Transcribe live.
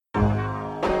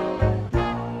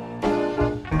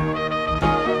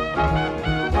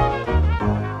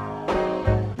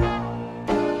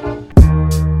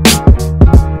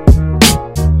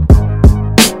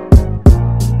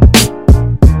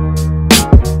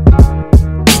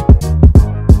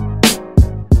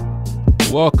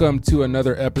Welcome to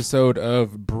another episode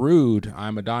of Brewed.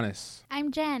 I'm Adonis.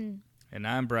 I'm Jen. And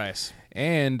I'm Bryce.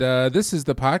 And this is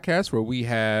the podcast where we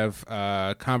have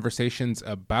conversations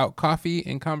about coffee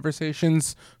and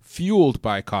conversations fueled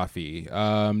by coffee.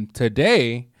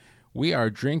 Today, we are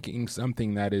drinking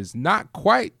something that is not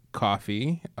quite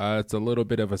coffee. It's a little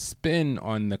bit of a spin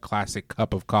on the classic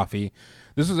cup of coffee.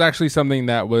 This was actually something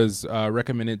that was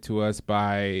recommended to us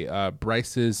by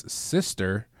Bryce's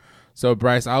sister. So,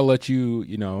 Bryce, I'll let you,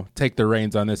 take the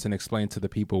reins on this and explain to the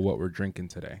people what we're drinking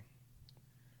today.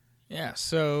 Yeah,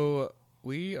 so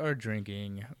we are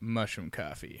drinking mushroom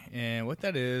coffee. And what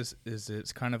that is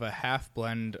it's kind of a half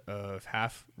blend of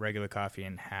half regular coffee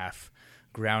and half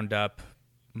ground up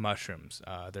mushrooms.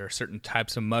 There are certain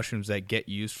types of mushrooms that get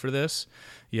used for this.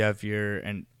 You have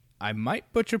and I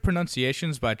might butcher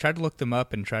pronunciations, but I tried to look them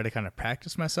up and try to kind of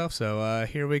practice myself. So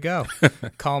here we go.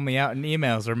 Call me out in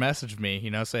emails or message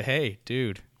me, say, hey,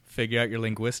 dude, figure out your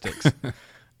linguistics.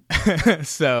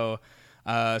 So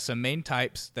some main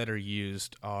types that are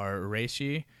used are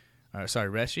reishi,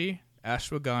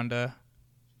 ashwagandha,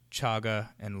 chaga,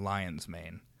 and lion's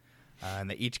mane.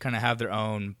 And they each kind of have their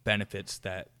own benefits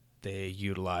that they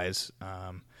utilize.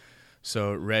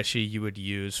 So reishi you would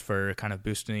use for kind of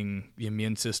boosting the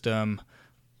immune system,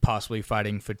 possibly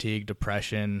fighting fatigue,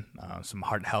 depression, some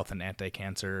heart health and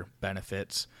anti-cancer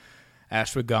benefits.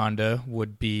 Ashwagandha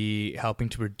would be helping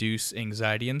to reduce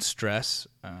anxiety and stress,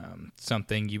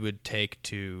 something you would take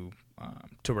to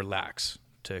relax,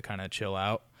 to kind of chill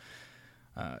out.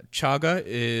 Chaga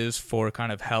is for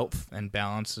kind of health and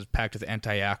balance. It's packed with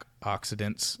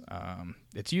antioxidants.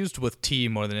 It's used with tea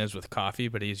more than it is with coffee,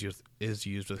 but it is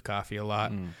used with coffee a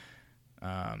lot.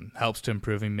 Helps to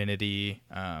improve immunity.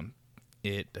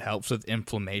 It helps with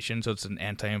inflammation, so it's an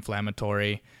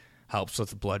anti-inflammatory. Helps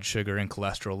with blood sugar and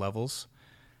cholesterol levels.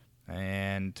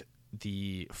 And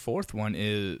the fourth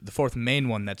main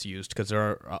one that's used, because there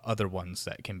are other ones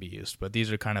that can be used, but these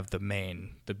are kind of the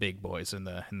big boys in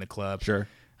the club. Sure.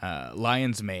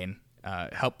 Lion's mane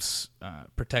helps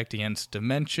protect against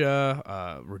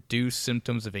dementia, reduce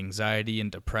symptoms of anxiety and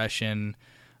depression.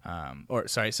 It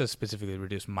says specifically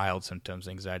reduce mild symptoms,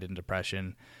 anxiety and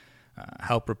depression.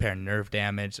 Help repair nerve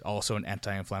damage, also an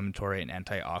anti-inflammatory and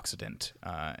antioxidant,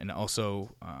 and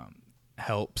also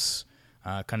helps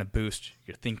kind of boost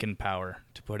your thinking power,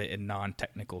 to put it in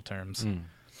non-technical terms.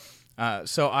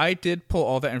 So I did pull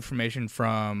all that information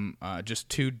from just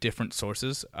two different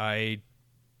sources. I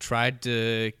tried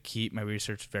to keep my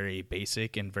research very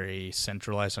basic and very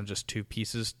centralized on just two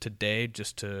pieces today,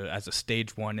 as a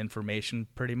stage one information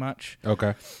pretty much.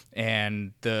 Okay.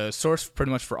 And the source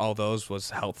pretty much for all those was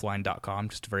healthline.com,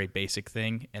 just a very basic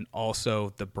thing. And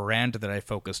also the brand that I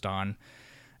focused on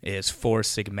is Four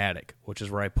Sigmatic, which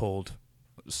is where I pulled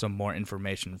some more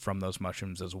information from those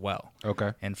mushrooms as well.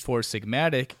 Okay. And Four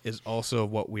Sigmatic is also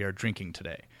what we are drinking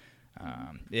today.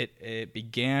 It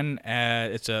began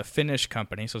it's a Finnish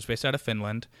company, so it's based out of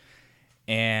Finland.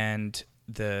 And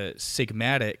the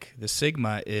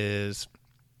Sigma is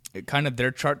kind of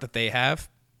their chart that they have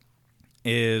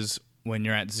is when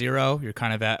you're at 0, you're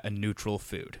kind of at a neutral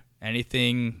food.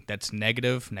 Anything that's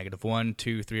negative 1,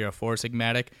 2, 3, or 4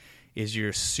 Sigmatic is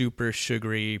your super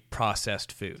sugary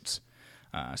processed foods.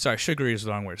 Sugary is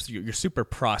the wrong word. So your super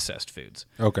processed foods.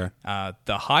 Okay.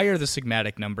 The higher the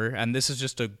Sigmatic number, and this is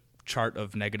just a chart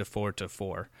of -4 to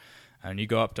 4, and you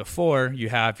go up to 4, you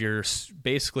have your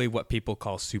basically what people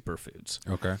call superfoods.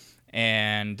 Okay.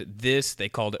 And this, they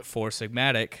called it Four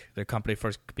Sigmatic, their company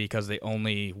first, because they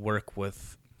only work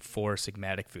with Four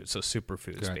Sigmatic foods, so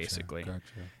superfoods, basically,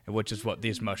 which is what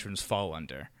these mushrooms fall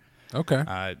under. Okay.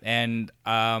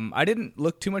 I didn't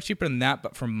look too much deeper than that,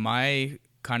 but from my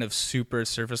kind of super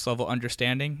surface level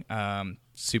understanding,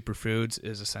 superfoods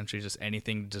is essentially just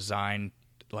anything designed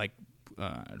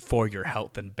for your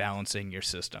health and balancing your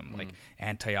system, like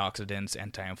antioxidants,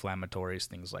 anti-inflammatories,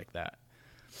 things like that.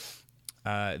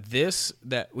 This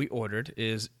that we ordered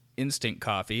is instant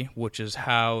coffee, which is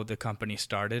how the company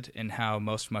started and how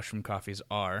most mushroom coffees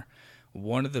are.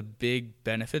 One of the big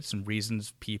benefits and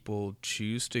reasons people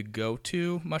choose to go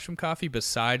to mushroom coffee,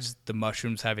 besides the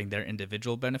mushrooms having their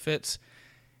individual benefits,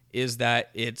 is that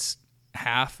it's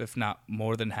half, if not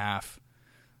more than half,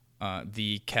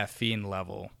 the caffeine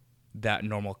level that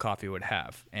normal coffee would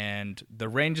have. And the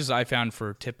ranges I found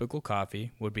for typical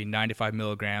coffee would be 95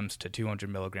 milligrams to 200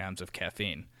 milligrams of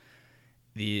caffeine.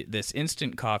 This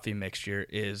instant coffee mixture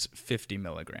is 50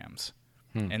 milligrams.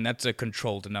 And that's a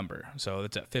controlled number. So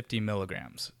it's at 50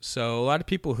 milligrams. So a lot of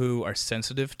people who are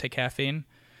sensitive to caffeine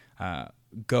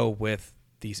go with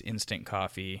these instant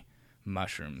coffee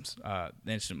mushrooms,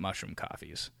 instant mushroom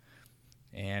coffees.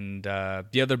 And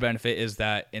the other benefit is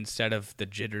that instead of the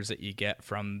jitters that you get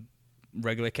from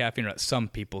regular caffeine, or that some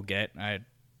people get, I'm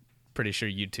pretty sure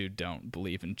you two don't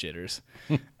believe in jitters.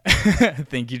 I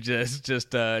think you just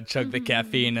chug the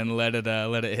caffeine and let it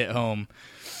hit home.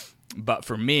 But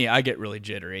for me, I get really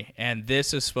jittery, and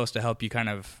this is supposed to help you kind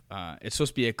of. It's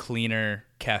supposed to be a cleaner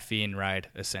caffeine ride.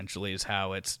 Essentially, is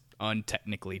how it's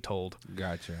untechnically told.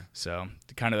 Gotcha. So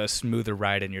kind of a smoother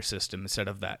ride in your system instead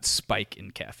of that spike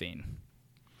in caffeine.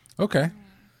 Okay.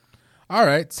 All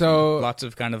right. So lots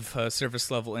of kind of surface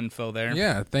level info there.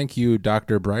 Yeah. Thank you,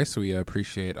 Dr. Bryce. We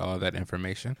appreciate all that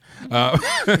information.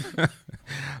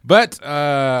 But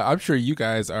I'm sure you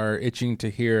guys are itching to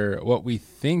hear what we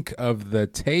think of the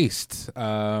taste.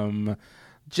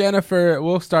 Jennifer,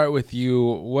 we'll start with you.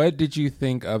 What did you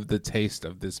think of the taste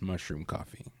of this mushroom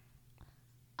coffee?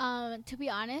 To be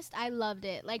honest, I loved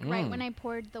it. Like right when I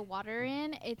poured the water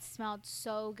in, it smelled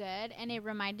so good, and it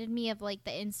reminded me of like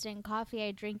the instant coffee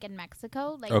I drink in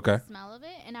Mexico, like the smell of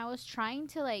it. And I was trying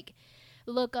to like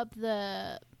look up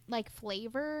the like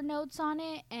flavor notes on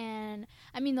it, and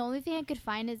I mean the only thing I could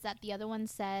find is that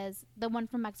the one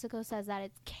from Mexico says that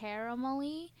it's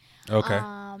caramelly. Okay.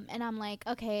 And I'm like,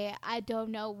 okay, I don't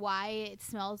know why it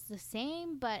smells the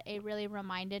same, but it really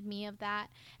reminded me of that.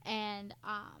 And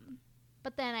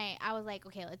but then I was like,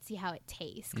 okay, let's see how it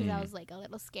tastes, because I was like a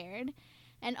little scared.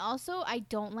 And also, I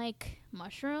don't like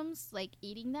mushrooms, like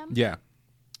eating them. Yeah.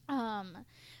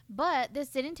 But this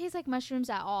didn't taste like mushrooms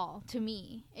at all to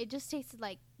me. It just tasted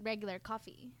like regular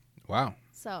coffee. Wow.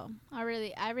 So I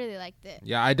really liked it.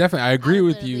 Yeah, I agree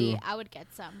with you. I would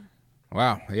get some.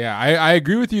 Wow. Yeah, I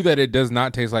agree with you that it does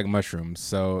not taste like mushrooms.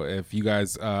 So if you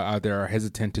guys out there are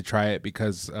hesitant to try it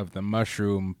because of the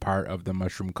mushroom part of the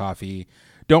mushroom coffee,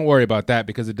 don't worry about that,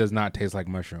 because it does not taste like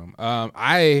mushroom.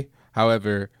 I,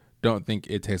 however, don't think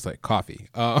it tastes like coffee.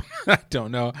 I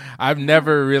don't know. I've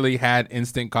never really had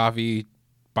instant coffee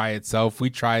by itself. We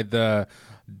tried the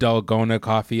Dalgona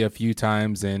coffee a few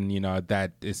times, and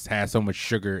that has so much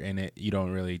sugar in it, you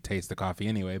don't really taste the coffee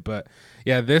anyway. But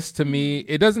yeah, this to me,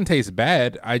 it doesn't taste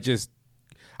bad.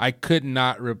 I could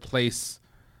not replace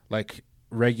like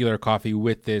regular coffee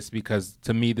with this, because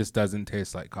to me this doesn't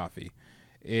taste like coffee.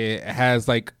 It has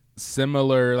like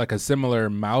a similar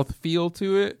mouth feel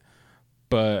to it,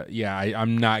 but yeah,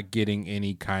 I'm not getting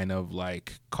any kind of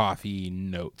like coffee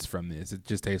notes from this. It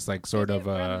just tastes like sort of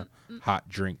a hot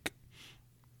drink.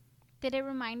 Did it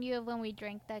remind you of when we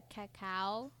drank the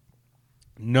cacao?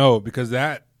 No, because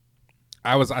I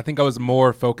think I was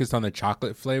more focused on the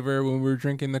chocolate flavor when we were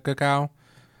drinking the cacao.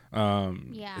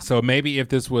 Yeah. So maybe if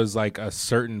this was like a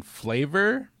certain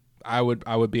flavor, I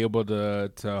would be able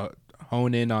to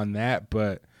hone in on that.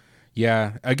 But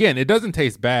yeah, again, it doesn't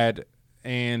taste bad,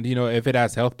 and if it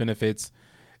has health benefits,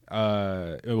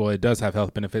 it does have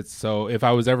health benefits. So if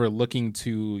I was ever looking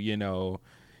to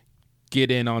get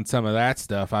in on some of that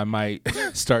stuff, I might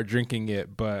start drinking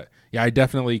it. But yeah, I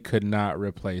definitely could not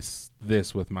replace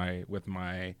this with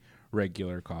my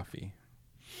regular coffee.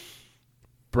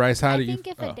 Bryce, how do you? I think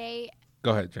if a day.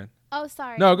 Go ahead, Jen. Oh,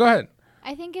 sorry. No, go ahead.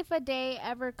 I think if a day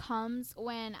ever comes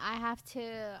when I have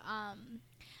to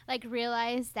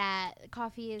realize that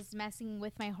coffee is messing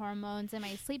with my hormones and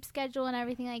my sleep schedule and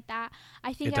everything like that,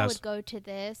 I think I would go to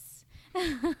this.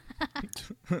 I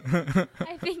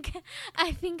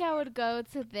think I would go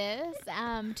to this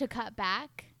to cut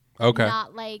back. Okay.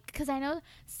 Not like, because I know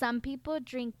some people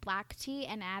drink black tea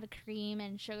and add cream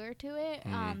and sugar to it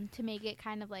to make it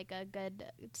kind of like a good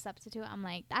substitute. I'm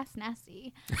like, that's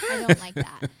nasty. I don't like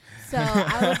that. So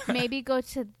I would maybe go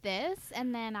to this,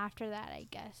 and then after that, I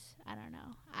guess, I don't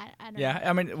know. I don't know. Yeah,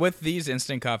 I mean, with these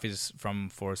instant coffees from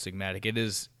Four Sigmatic, it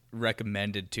is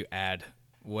recommended to add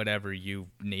whatever you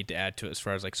need to add to it as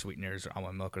far as like sweeteners or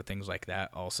almond milk or things like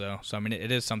that also. So, I mean,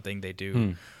 it is something they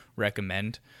do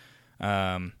recommend.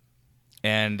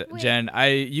 And wait. Jen,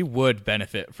 you would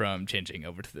benefit from changing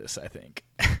over to this, I think.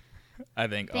 I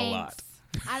think Thanks. A lot.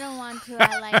 I don't want to.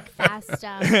 I like fast.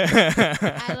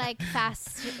 I like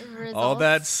fast results. All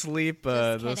that sleep,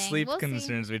 the sleep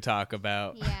concerns we talk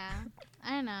about. Yeah,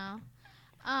 I know.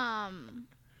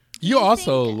 You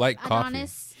also like coffee.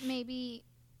 Adonis, maybe.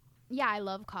 Yeah, I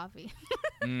love coffee.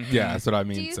 Yeah, that's what I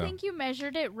mean. Do you think you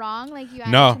measured it wrong? Like you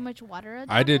added too much water?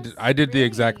 Adonis? I did really? the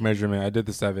exact measurement. I did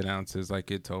the 7 ounces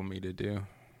like it told me to do.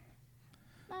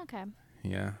 Okay.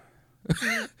 Yeah.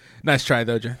 Nice try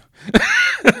though, Jen.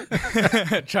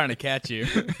 Trying to catch you.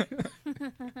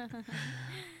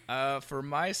 For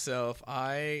myself,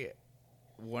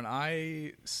 when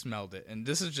I smelled it, and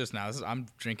this is just now, I'm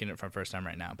drinking it for the first time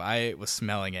right now, but I was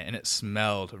smelling it, and it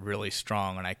smelled really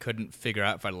strong, and I couldn't figure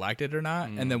out if I liked it or not.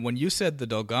 And then when you said the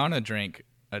Dalgona drink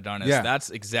Adonis. Yeah. That's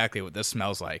exactly what this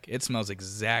smells like. It smells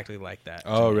exactly like that.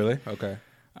 Oh, really? Okay.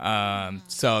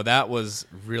 So that was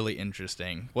really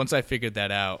interesting. Once I figured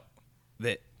that out,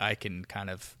 that I can kind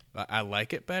of I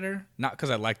like it better. Not because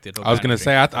I liked it. I was gonna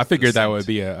say I figured that would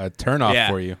be a turnoff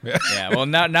for you. Yeah. Well,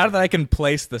 now that I can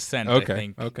place the scent, okay. I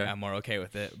think I'm more okay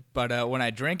with it. But when I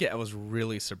drank it, I was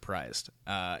really surprised.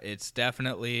 It's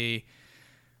definitely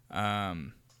not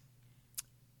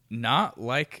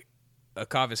like a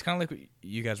coffee. It's kind of like what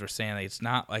you guys were saying. Like, it's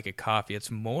not like a coffee. It's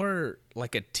more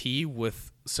like a tea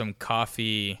with some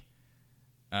coffee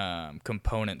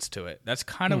components to it. That's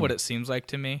kind of what it seems like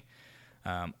to me.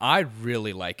 I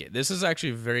really like it. This is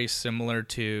actually very similar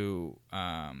to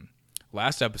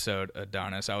last episode,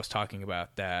 Adonis. I was talking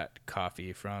about that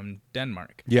coffee from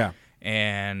Denmark. Yeah.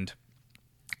 And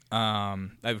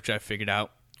I figured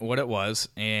out what it was,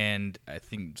 and I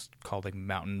think it's called like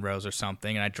Mountain Rose or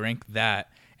something, and I drank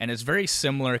that, and it's very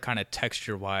similar kind of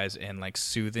texture-wise and like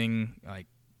soothing, like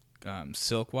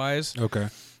silk-wise. Okay.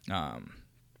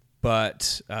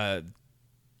 But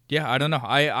yeah, I don't know.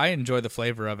 I enjoy the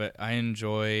flavor of it. I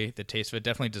enjoy the taste of it.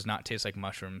 Definitely does not taste like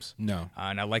mushrooms. No.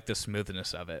 And I like the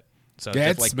smoothness of it. So yeah,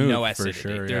 there's it's like smooth, no acidity. For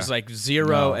sure, There's like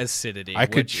zero acidity. I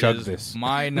could which chug is this.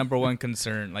 My number one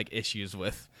concern, like issues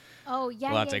with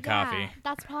latte coffee.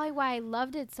 That's probably why I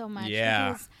loved it so much.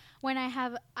 Yeah. Because when I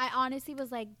honestly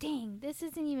was like, dang, this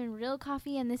isn't even real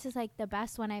coffee, and this is like the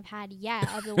best one I've had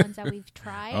yet of the ones that we've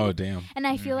tried. Oh, damn. And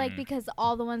I feel like because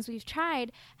all the ones we've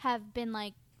tried have been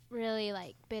like really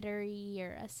like bittery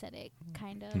or acidic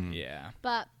kind of. Yeah.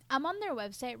 But I'm on their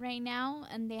website right now,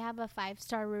 and they have a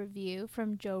 5-star review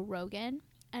from Joe Rogan.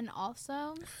 And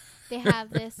also, they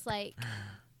have this like,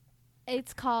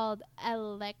 it's called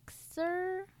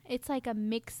Elixir. It's like a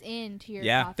mix into your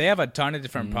coffee. They have a ton of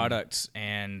different products,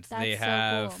 and they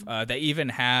have so cool. they even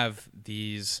have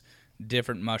these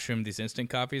different these instant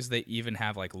coffees. They even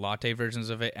have like latte versions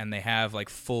of it, and they have like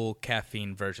full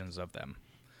caffeine versions of them.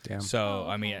 Damn. So,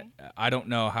 okay. I mean, I don't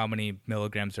know how many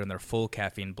milligrams are in their full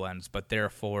caffeine blends, but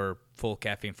they're for full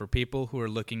caffeine for people who are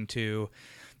looking to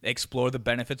explore the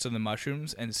benefits of the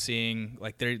mushrooms and seeing,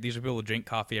 like, these are people who drink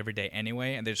coffee every day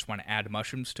anyway, and they just want to add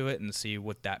mushrooms to it and see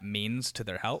what that means to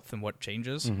their health and what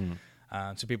changes.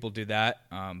 Mm-hmm. So people do that.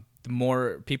 The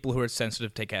more people who are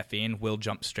sensitive to caffeine will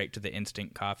jump straight to the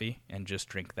instant coffee and just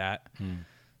drink that.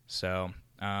 So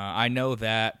I know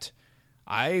that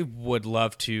I would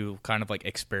love to kind of like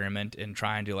experiment and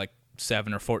try and do like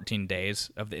 7 or 14 days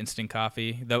of the instant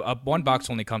coffee. The one box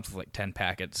only comes with like 10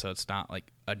 packets, so it's not like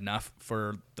enough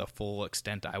for the full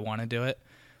extent I want to do it.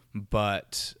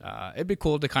 But it'd be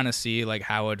cool to kind of see like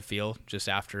how it would feel just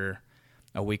after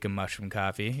a week of mushroom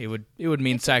coffee. It would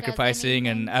mean sacrificing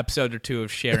an episode or two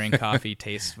of sharing coffee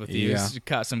tastes with you.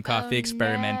 Some coffee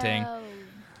experimenting. No.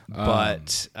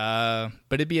 But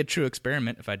it'd be a true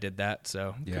experiment if I did that,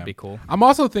 so it could be cool. I'm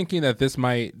also thinking that this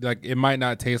might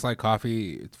not taste like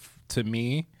coffee to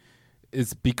me.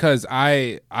 It's because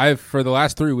I've for the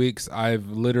last 3 weeks I've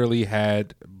literally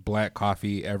had black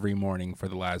coffee every morning for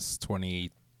the last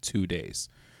 22 days.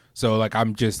 So like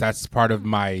that's part of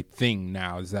my thing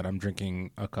now is that I'm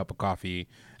drinking a cup of coffee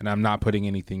and I'm not putting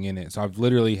anything in it. So I've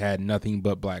literally had nothing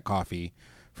but black coffee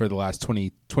for the last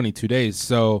 22 days.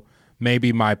 So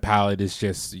maybe my palate is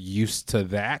just used to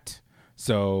that.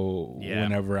 So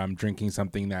whenever I'm drinking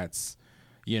something that's,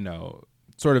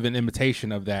 sort of an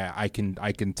imitation of that, I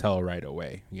can tell right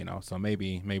away, So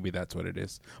maybe that's what it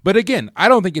is. But again, I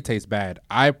don't think it tastes bad.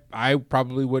 I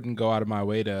probably wouldn't go out of my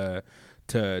way to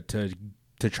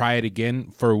try it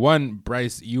again. For one,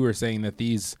 Bryce, you were saying that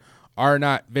these are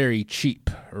not very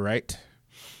cheap, right?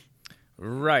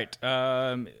 Right.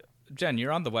 Jen,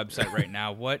 you're on the website right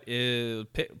now.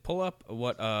 Pull up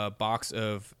what box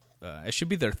of it should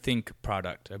be their Think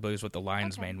product. I believe is what the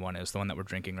Lion's Mane one is, the one that we're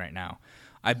drinking right now.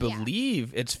 I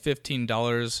believe it's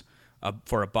 $15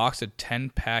 for a box of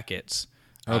 10 packets.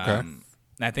 Okay.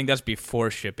 I think that's before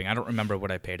shipping. I don't remember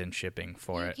what I paid in shipping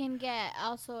for it. You can get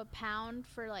also a pound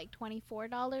for like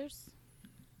 $24.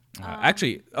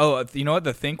 Actually, you know what?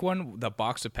 The Think one, the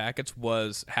box of packets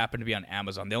happened to be on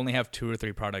Amazon. They only have 2 or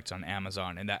 3 products on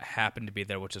Amazon, and that happened to be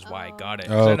there, which is why I got it.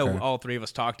 Because I know all 3 of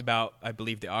us talked about, I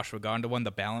believe, the ashwagandha one,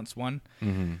 the balanced one.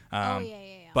 Mm-hmm.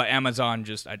 Yeah. But Amazon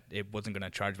it wasn't going to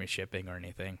charge me shipping or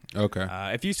anything. Okay.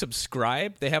 If you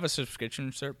subscribe, they have a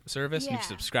subscription service. And if you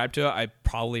subscribe to it, it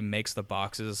probably makes the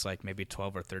boxes like maybe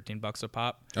 $12 or $13 a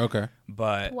pop. Okay.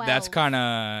 But 12. that's kind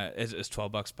of is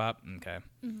 $12 pop. Okay.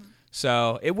 Mm-hmm.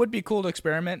 So it would be cool to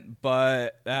experiment,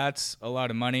 but that's a lot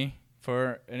of money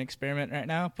for an experiment right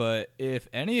now. But if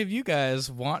any of you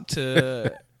guys want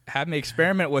to have me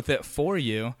experiment with it for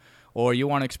you, or you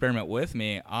want to experiment with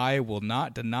me, I will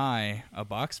not deny a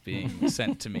box being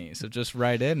sent to me. So just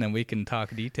write in and we can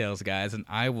talk details, guys, and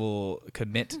I will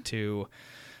commit to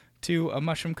a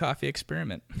mushroom coffee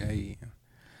experiment. Hey.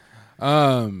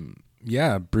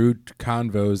 Yeah,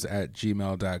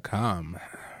 brewedconvos@gmail.com.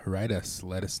 Write us,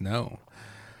 let us know.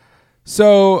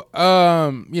 So,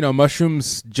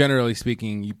 mushrooms, generally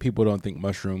speaking, people don't think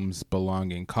mushrooms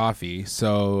belong in coffee.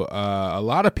 So, a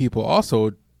lot of people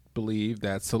also believe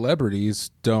that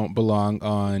celebrities don't belong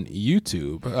on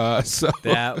YouTube. So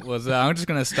that was, I'm just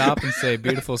going to stop and say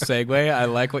beautiful segue. I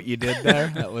like what you did there.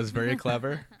 That was very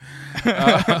clever.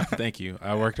 Thank you.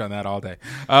 I worked on that all day.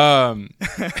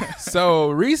 So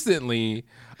recently,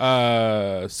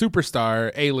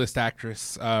 superstar A-list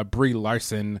actress Brie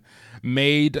Larson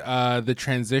made the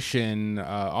transition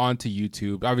onto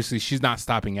YouTube. Obviously, she's not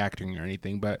stopping acting or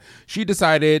anything, but she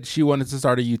decided she wanted to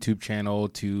start a YouTube channel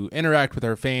to interact with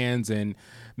her fans and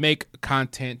make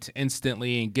content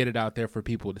instantly and get it out there for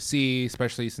people to see,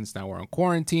 especially since now we're on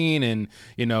quarantine and,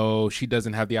 she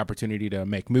doesn't have the opportunity to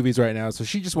make movies right now. So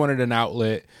she just wanted an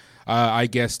outlet, I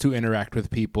guess, to interact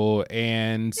with people.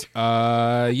 And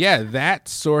that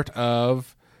sort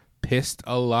of pissed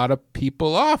a lot of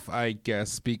people off, I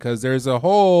guess, because there's a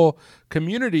whole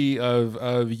community of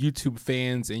YouTube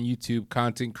fans and YouTube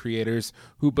content creators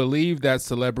who believe that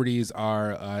celebrities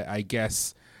are, I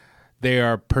guess, they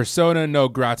are persona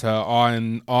non grata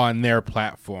on their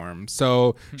platform.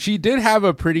 So she did have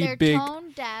a pretty they're big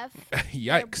tone deaf.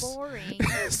 Yikes. They're boring.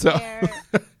 So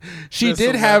she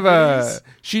did have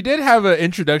an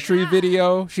introductory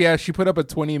video. She put up a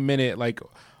 20-minute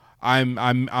I'm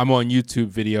on YouTube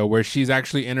video where she's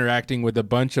actually interacting with a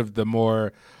bunch of the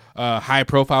more high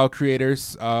profile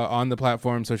creators on the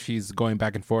platform. So she's going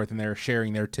back and forth and they're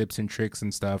sharing their tips and tricks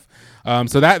and stuff.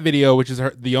 So that video, which is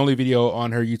the only video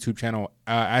on her YouTube channel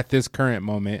at this current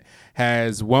moment,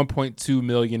 has 1.2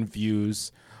 million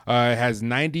views. It has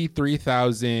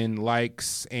 93,000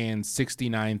 likes and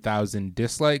 69,000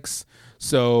 dislikes.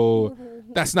 So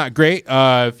that's not great.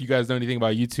 If you guys know anything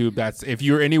about YouTube, that's if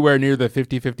you're anywhere near the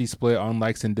 50-50 split on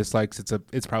likes and dislikes,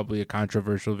 it's probably a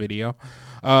controversial video.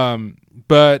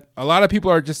 But a lot of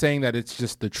people are just saying that it's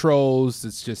just the trolls.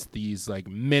 It's just these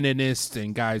meninists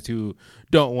and guys who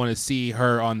don't want to see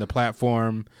her on the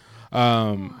platform.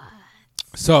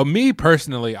 So me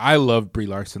personally, I love Brie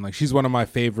Larson. She's one of my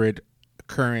favorite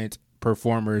current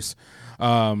performers.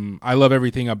 I love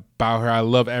everything about her. I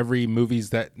love every movie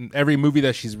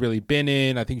that she's really been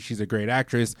in. I think she's a great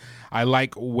actress. I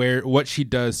like what she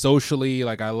does socially.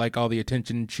 I like all the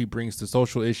attention she brings to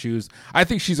social issues. I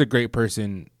think she's a great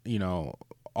person,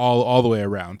 all the way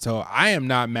around. So I am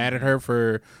not mad at her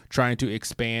for trying to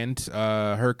expand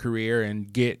her career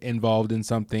and get involved in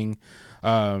something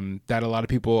that a lot of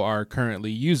people are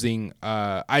currently using.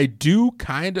 I do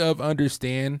kind of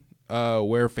understand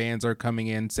where fans are coming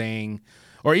in saying,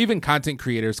 or even content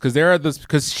creators,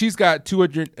 because she's got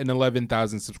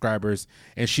 211,000 subscribers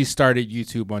and she started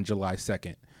YouTube on July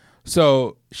 2nd.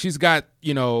 So she's got,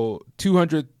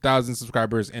 200,000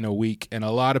 subscribers in a week. And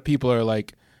a lot of people are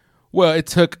like, well, it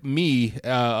took me,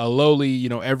 a lowly,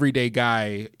 everyday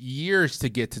guy, years to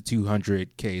get to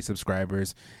 200K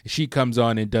subscribers. She comes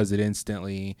on and does it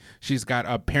instantly. She's got,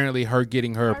 apparently her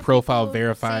getting her profile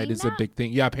verified is a big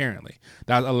thing. Yeah, apparently.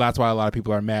 That's why a lot of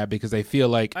people are mad, because they feel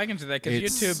like I can see that, because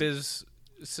YouTube is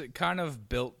kind of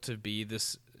built to be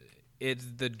this. It's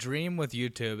the dream with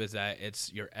YouTube is that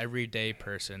it's your everyday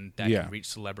person that can reach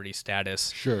celebrity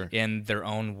status in their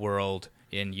own world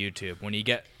in YouTube. When you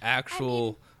get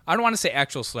actual... I don't want to say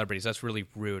actual celebrities. That's really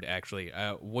rude, actually.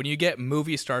 When you get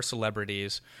movie star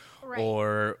celebrities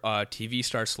or TV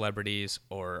star celebrities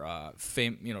or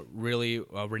really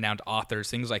renowned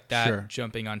authors, things like that,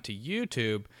 jumping onto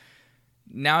YouTube,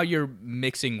 now you're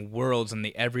mixing worlds, and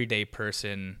the everyday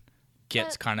person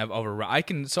gets kind of overrun. I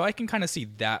can kind of see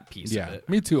that piece of it.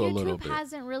 Me too, YouTube a little bit. YouTube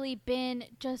hasn't really been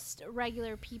just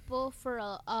regular people for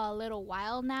a little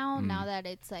while now. Now that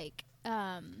it's the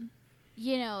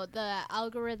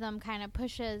algorithm kind of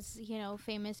pushes,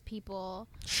 famous people.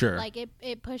 Sure.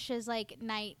 It pushes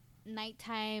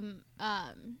nighttime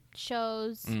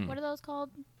shows. What are those called?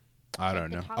 I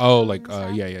don't know. Oh,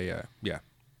 yeah.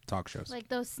 Talk shows.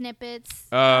 Those snippets.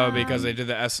 Because they do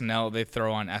the SNL, they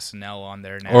throw on SNL on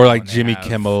there now. Or Jimmy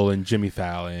Kimmel and Jimmy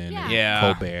Fallon and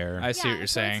Colbert. I see what you're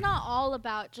saying. It's not all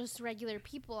about just regular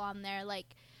people on there.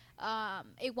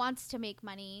 It wants to make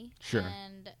money. Sure.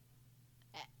 And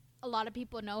a lot of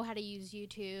people know how to use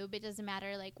YouTube. It doesn't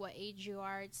matter what age you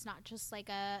are. It's not just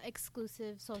a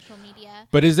exclusive social media.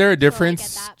 But is there a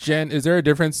difference, Jen? Is there a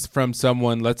difference from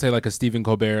someone, let's say a Stephen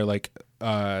Colbert,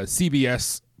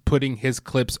 CBS putting his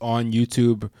clips on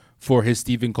YouTube for his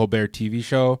Stephen Colbert TV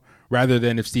show, rather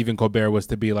than if Stephen Colbert was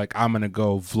to be like, I'm going to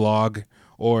go vlog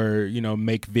or,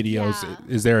 make videos. Yeah.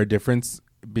 Is there a difference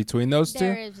between those two?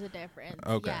 There is a difference.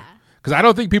 Okay. Yeah. Because I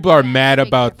don't think people are mad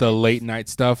about the late night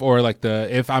stuff, or like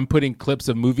if I'm putting clips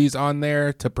of movies on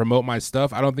there to promote my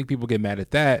stuff, I don't think people get mad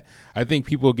at that. I think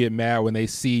people get mad when they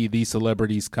see these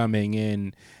celebrities coming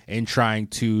in and trying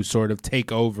to sort of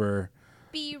take over.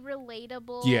 Be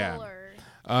relatable. Yeah.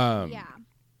 Yeah.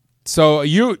 So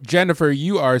Jennifer,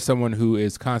 you are someone who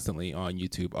is constantly on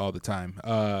YouTube all the time.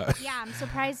 Yeah, I'm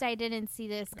surprised I didn't see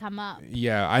this come up.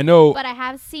 Yeah, I know. But I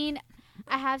have seen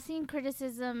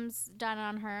criticisms done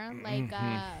on her, like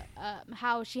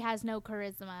how she has no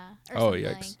charisma or something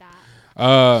like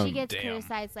that. She gets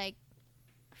criticized like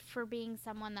for being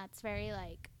someone that's very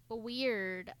like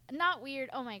weird. Not weird.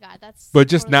 Oh my God, that's. But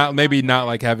just totally not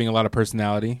like having a lot of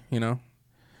personality,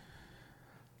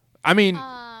 I mean.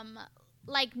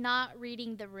 Like not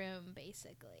reading the room,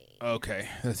 basically. Okay,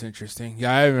 that's interesting.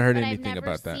 Yeah, I haven't heard anything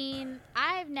about that.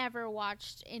 I've never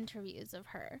watched interviews of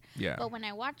her. Yeah. But when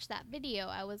I watched that video,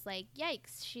 I was like,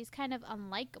 yikes, she's kind of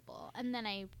unlikable. And then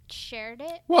I shared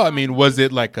it. Well, I mean, was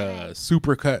it like a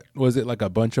supercut? Was it like a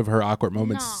bunch of her awkward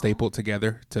moments stapled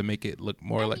together to make it look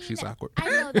more like she's awkward? I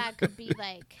know that could be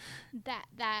like,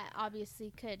 that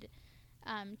obviously could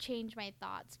change my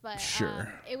thoughts, but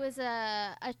sure. It was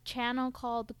a channel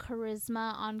called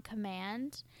Charisma on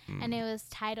Command, and it was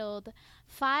titled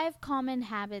 5 Common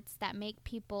Habits That Make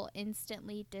People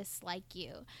Instantly Dislike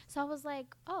You. So I was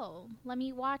like, oh, let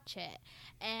me watch it.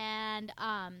 And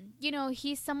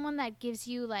he's someone that gives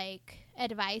you like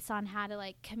advice on how to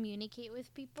like communicate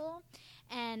with people,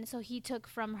 and so he took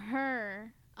from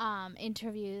her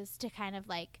interviews to kind of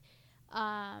like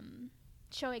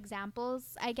show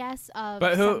examples, I guess, of.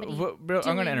 But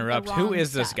I'm going to interrupt. Who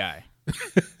is this guy?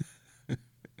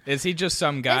 Is he just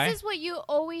some guy? This is what you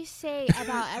always say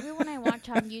about everyone I watch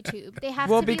on YouTube. They have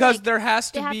well, to because be, there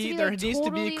has to there be, needs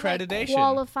totally, to be accreditation. Like,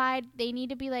 qualified. They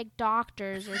need to be like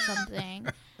doctors or something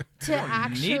to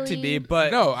actually need to be.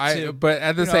 But but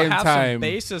at the same have time, some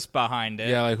basis behind it.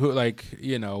 Yeah,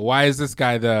 why is this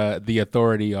guy the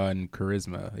authority on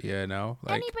charisma?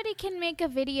 Anybody can make a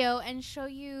video and show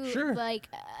you like.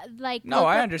 No,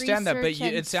 I understand that, but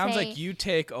it sounds like you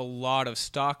take a lot of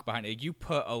stock behind it. You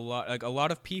put a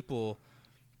lot of people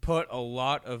put a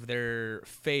lot of their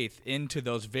faith into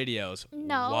those videos.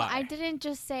 No, Why? I didn't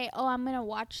just say, oh, I'm going to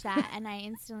watch that and I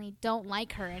instantly don't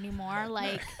like her anymore.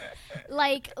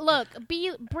 Look,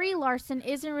 Brie Larson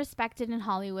isn't respected in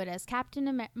Hollywood as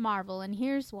Captain Marvel, and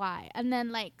here's why. And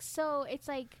then, so it's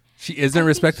like... She isn't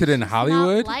respected in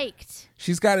Hollywood? Not liked.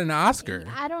 She's got an Oscar.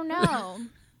 I don't know.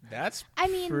 That's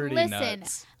listen,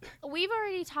 nuts. We've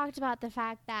already talked about the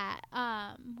fact that,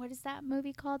 what is that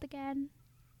movie called again?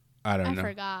 I don't know. I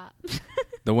forgot.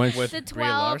 The one with the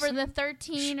 12 or the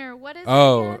 13 or what is it?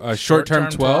 Oh,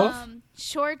 Short-Term 12?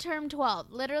 Short-Term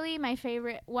 12. Literally my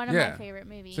favorite, one of my favorite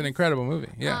movies. It's an incredible movie.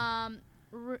 Yeah.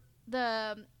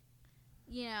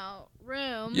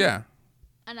 Room. Yeah.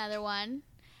 Another one.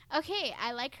 Okay,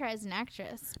 I like her as an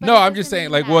actress. No, I'm just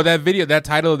saying, that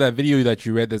title of that video that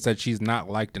you read that said she's not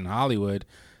liked in Hollywood.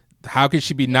 How could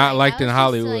she be not liked in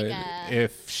Hollywood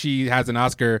if she has an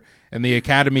Oscar and the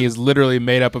Academy is literally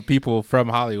made up of people from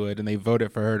Hollywood and they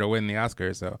voted for her to win the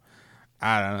Oscar? So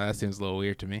I don't know. That seems a little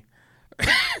weird to me.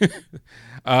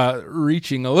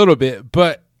 Reaching a little bit,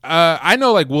 but I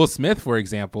know like Will Smith, for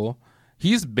example,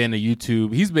 he's been on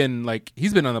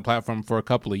the platform for a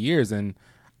couple of years, and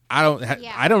I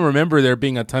don't remember there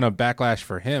being a ton of backlash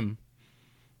for him.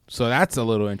 So that's a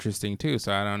little interesting too.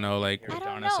 So I don't know, I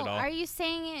don't know. Are you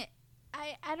saying it?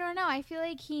 I don't know. I feel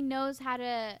like he knows how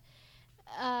to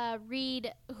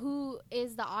read who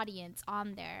is the audience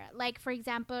on there. Like, for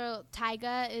example,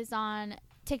 Tyga is on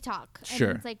TikTok.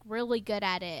 And he's like really good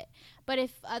at it. But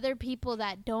if other people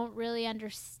that don't really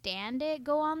understand it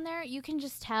go on there, you can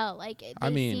just tell. Like,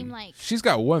 seem like she's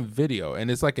got one video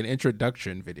and it's like an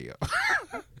introduction video.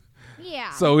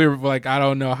 Yeah. So we were like, I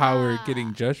don't know how we're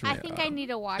getting judgment. I think I need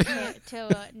to watch it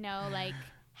to know like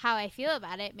how I feel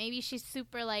about it. Maybe she's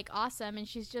super like awesome and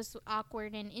she's just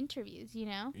awkward in interviews,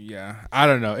 Yeah, I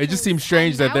don't know. It just seems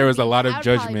strange that there was a lot of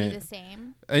judgment. The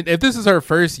same. And if this is her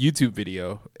first YouTube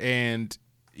video, and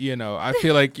I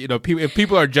feel like if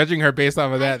people are judging her based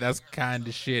off of that, that's kind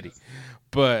of shitty.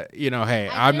 But hey,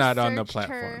 I'm not on the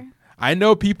platform. I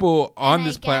know people on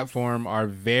this platform are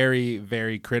very,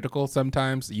 very critical.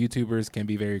 Sometimes YouTubers can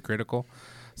be very critical.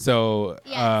 So,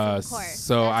 yes, of course.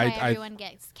 So that's why everyone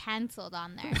gets canceled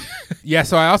on there. Yeah.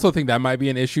 So I also think that might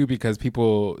be an issue because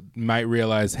people might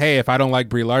realize, hey, if I don't like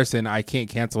Brie Larson, I can't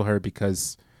cancel her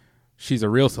because she's a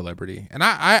real celebrity. And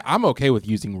I'm okay with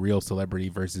using real celebrity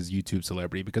versus YouTube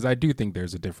celebrity because I do think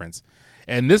there's a difference.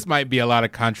 And this might be a lot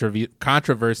of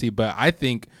controversy, but I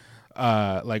think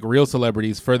like real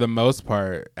celebrities for the most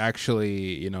part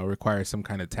actually, require some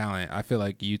kind of talent. I feel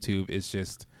like YouTube is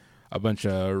just a bunch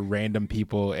of random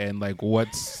people and like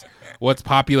what's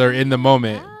popular in the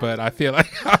moment. But I feel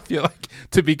like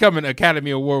to become an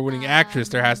Academy Award winning actress,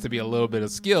 there has to be a little bit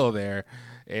of skill there.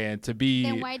 And to be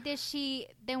then why did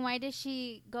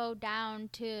she go down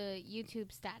to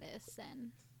YouTube status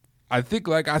then? I think,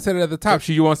 like I said at the top,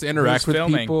 she wants to interact with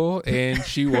people and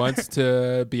she wants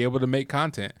to be able to make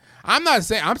content. I'm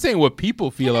saying what people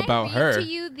feel about her. To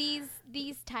you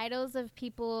these titles of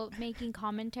people making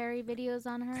commentary videos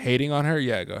on her, hating on her.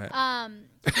 Yeah, go ahead.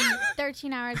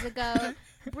 13 hours ago,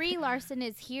 Brie Larson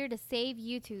is here to save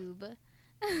YouTube.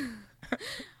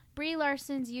 Brie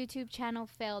Larson's YouTube channel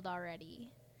failed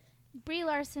already. Brie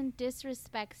Larson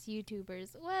disrespects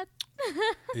YouTubers. What?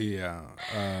 Yeah.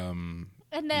 And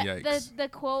the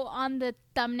quote on the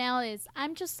thumbnail is,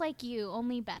 "I'm just like you,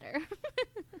 only better."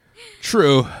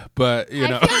 True, but I feel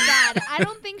bad. I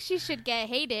don't think she should get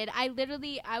hated. I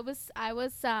was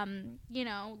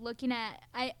looking at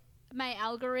my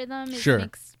algorithm is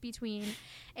mixed between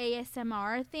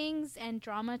ASMR things and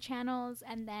drama channels,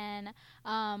 and then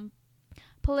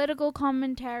political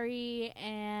commentary,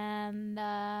 and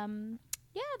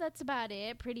that's about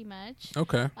it, pretty much.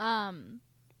 Okay.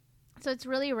 So it's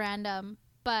really random,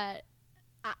 but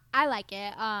I like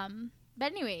it.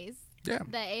 But anyways, the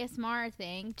ASMR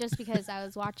thing, just because I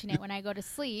was watching it when I go to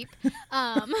sleep,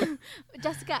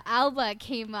 Jessica Alba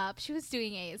came up. She was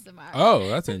doing ASMR. Oh,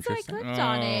 that's interesting. So I clicked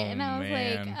on it, and I was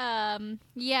like,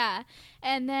 yeah.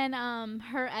 And then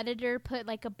her editor put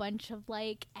like a bunch of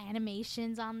like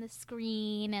animations on the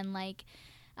screen, and like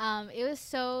it was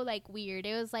so like weird.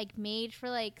 It was like made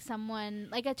for like someone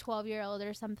like a 12-year-old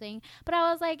or something. But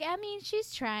I was like, I mean,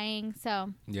 she's trying,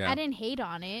 so I didn't hate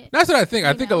on it. That's what I think.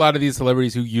 I think a lot of these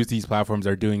celebrities who use these platforms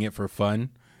are doing it for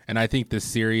fun, and I think the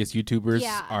serious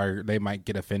YouTubers they might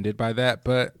get offended by that,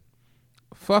 but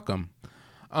fuck them.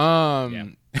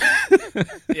 I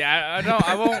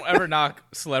won't ever knock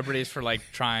celebrities for like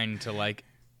trying to like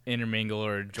intermingle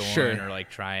or join or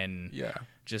like try and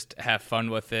just have fun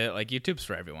with it. Like, YouTube's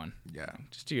for everyone. Yeah.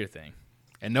 Just do your thing.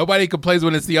 And nobody complains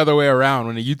when it's the other way around.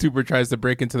 When a YouTuber tries to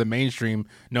break into the mainstream,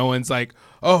 no one's like,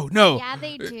 oh, no. Yeah,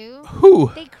 they do.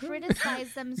 Who? They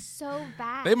criticize them so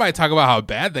bad. They might talk about how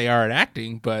bad they are at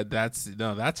acting, but that's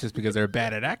just because they're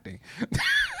bad at acting.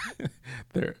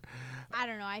 I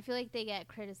don't know. I feel like they get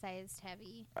criticized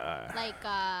heavy.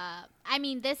 I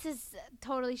mean, this is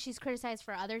totally, she's criticized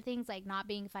for other things, like not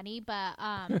being funny, but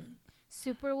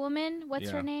Superwoman, what's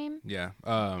her name? Yeah.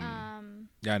 I know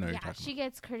you're talking about. She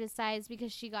gets criticized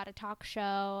because she got a talk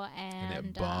show and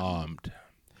it bombed.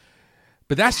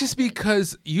 But that's just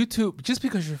because YouTube, just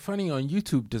because you're funny on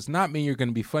YouTube does not mean you're going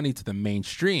to be funny to the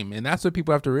mainstream. And that's what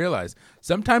people have to realize.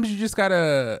 Sometimes you just got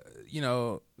to,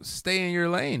 stay in your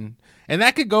lane. And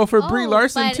that could go for Brie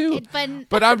Larson too.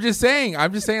 But I'm just saying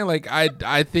like,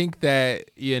 I think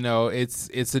that,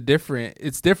 it's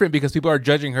different because people are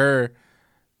judging her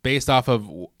based off of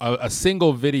a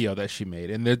single video that she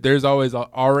made. And there's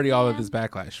already all of this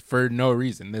backlash for no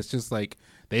reason. It's just like,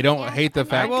 they don't hate the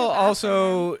fact. I will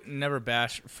also never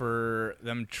bash for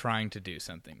them trying to do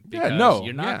something. Because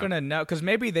you're not going to know. Because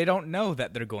maybe they don't know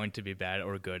that they're going to be bad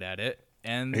or good at it.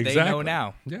 And they know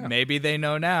now. Yeah. Maybe they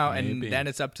know now. Maybe. And then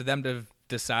it's up to them to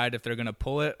decide if they're going to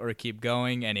pull it or keep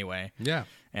going anyway. Yeah.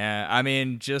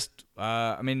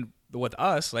 With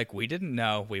us, like, we didn't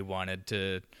know we wanted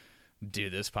to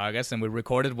do this podcast, and we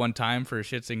recorded one time for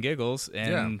shits and giggles,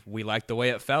 and we liked the way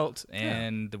it felt,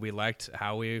 and we liked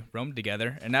how we roamed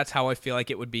together. And that's how I feel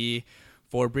like it would be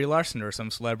for Brie Larson or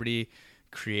some celebrity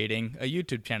creating a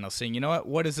YouTube channel, saying, you know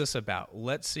what is this about?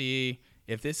 Let's see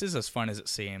if this is as fun as it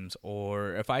seems,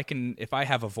 or if I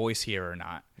have a voice here or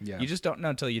not. Yeah. You just don't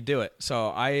know until you do it.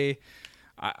 So I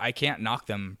can't knock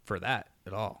them for that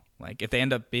at all. Like, if they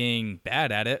end up being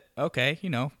bad at it, okay,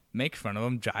 make fun of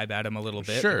them, jibe at them a little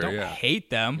bit. Sure, don't hate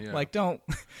them. Yeah. Like, don't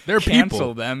They're cancel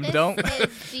people. them. This don't.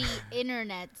 is the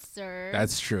internet, sir.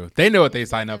 That's true. They know what they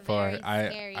sign up for. I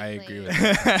agree with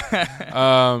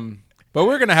that. But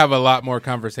we're gonna have a lot more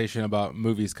conversation about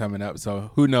movies coming up.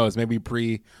 So who knows? Maybe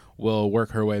Brie will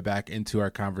work her way back into our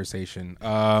conversation.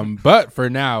 But for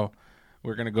now,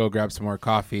 we're gonna go grab some more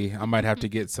coffee. I might have to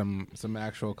get some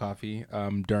actual coffee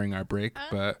during our break,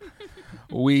 but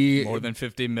we more than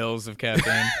 50 mils of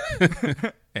caffeine.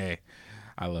 Hey,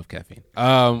 I love caffeine.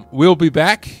 We'll be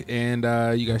back, and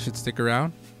you guys should stick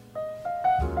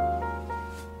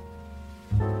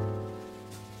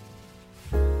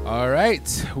All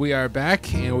right, we are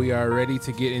back and we are ready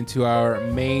to get into our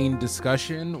main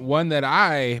discussion, one that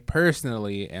I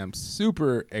personally am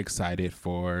super excited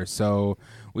for. So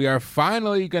we are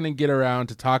finally going to get around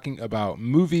to talking about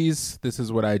movies. This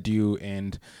is what I do,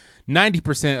 and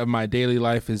 90% of my daily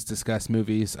life is discuss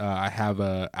movies.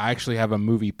 I actually have a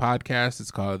movie podcast.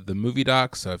 It's called The Movie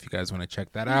Doc. So if you guys want to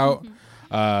check that out,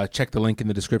 check the link in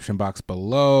the description box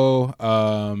below.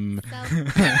 I'm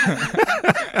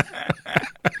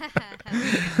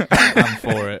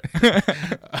for it.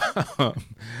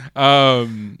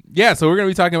 Yeah, so we're going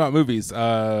to be talking about movies.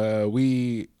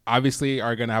 We obviously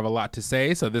are going to have a lot to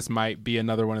say, so this might be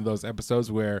another one of those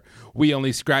episodes where we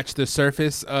only scratch the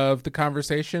surface of the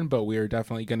conversation, but we are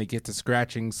definitely going to get to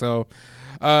scratching. So,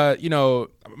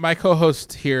 my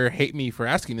co-hosts here hate me for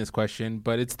asking this question,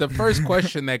 but it's the first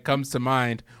question that comes to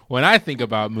mind when I think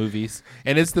about movies,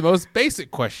 and it's the most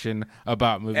basic question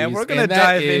about movies. And we're going to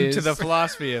dive into the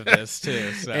philosophy of this,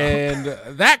 too. So. And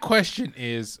that question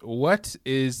is, what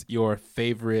is your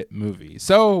favorite movie?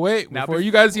 So, wait, before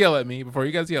you guys yell at me.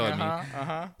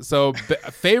 So,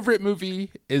 favorite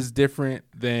movie is different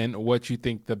than what you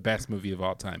think the best movie of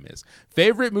all time is.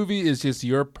 Favorite movie is just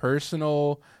your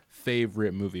personal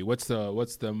favorite movie. What's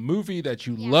the movie that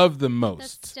you love the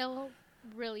most? That's still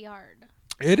really hard.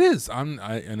 It is.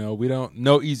 We don't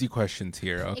no easy questions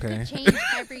here. Okay. It could change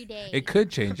every day. It could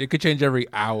change. It could change every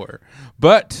hour.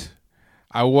 But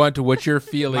I want what you're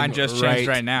feeling. Mine just changed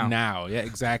right now. Now, yeah,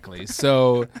 exactly.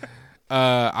 So.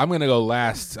 I'm going to go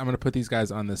last. I'm going to put these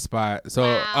guys on the spot.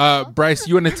 So, Bryce,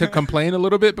 you wanted to complain a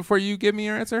little bit before you give me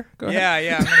your answer? Go ahead.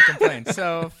 Yeah, I'm going to complain.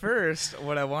 So, first,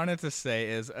 what I wanted to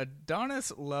say is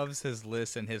Adonis loves his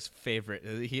list and his favorite.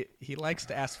 He likes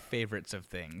to ask favorites of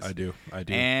things. I do.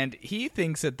 And he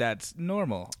thinks that that's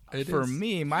normal. For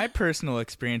me, my personal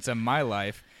experience in my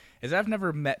life is I've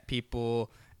never met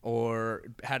people or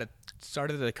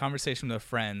started a conversation with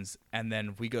friends, and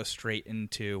then we go straight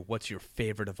into what's your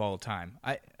favorite of all time.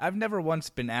 I've never once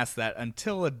been asked that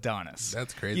until Adonis.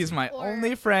 That's crazy. He's my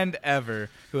only friend ever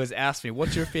who has asked me,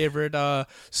 what's your favorite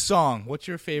song? What's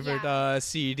your favorite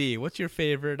CD? What's your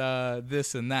favorite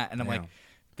this and that? And I'm like,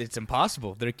 it's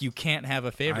impossible. You can't have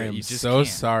a favorite. I am you just so can't.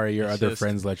 sorry your other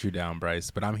friends let you down, Bryce,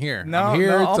 but I'm here. No, I'm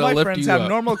here all to my lift friends you have up.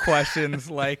 normal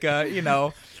questions like,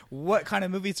 what kind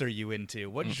of movies are you into?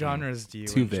 What genres do you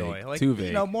enjoy? Like, too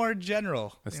vague. More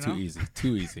general. That's too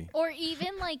easy. Or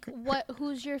even like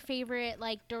who's your favorite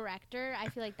director? I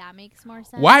feel like that makes more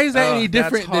sense. Why is that any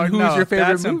different than who's your favorite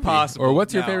that's movie? Impossible. Or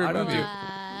what's your favorite movie?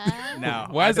 No.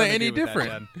 Why is that any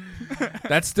different?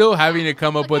 That's still having to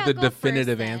come up with a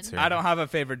definitive answer. I don't have a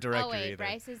favorite director either.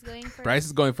 Bryce is going first. Bryce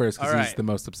is going first because he's the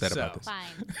most upset about this.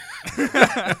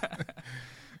 Fine.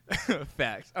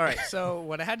 Facts. All right. So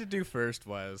what I had to do first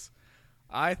was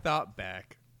I thought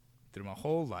back through my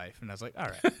whole life, and I was like, all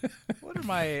right, what are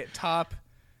my top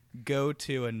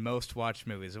go-to and most watched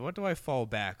movies? What do I fall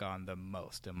back on the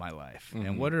most in my life?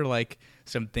 And what are like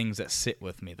some things that sit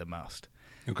with me the most?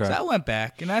 Okay. So I went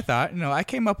back and I thought, I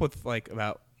came up with like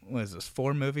about,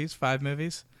 5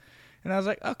 movies? And I was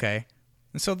like, okay.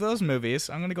 And so those movies,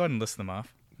 I'm going to go ahead and list them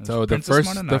off. So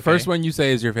the first one you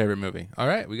say is your favorite movie. All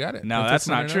right, we got it. No, that's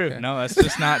not true. No, that's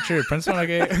just not true. Princess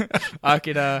Mononoke,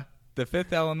 Akira, The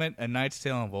Fifth Element, A Knight's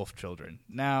Tale, and Wolf Children.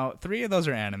 Now, 3 of those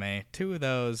are anime. 2 of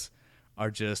those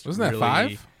are just Wasn't that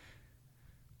 5?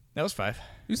 That was 5.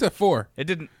 You said 4. It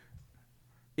didn't.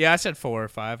 Yeah, I said 4 or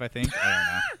 5, I think. I don't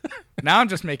know. Now I'm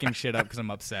just making shit up because I'm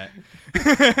upset.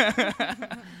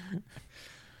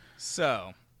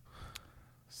 So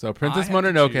Princess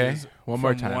Mononoke. One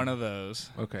more time. One of those.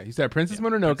 Okay. You said Princess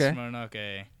Mononoke. Princess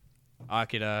Mononoke,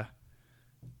 Akira,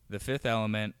 The Fifth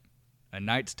Element, A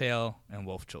Knight's Tale, and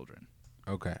Wolf Children.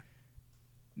 Okay.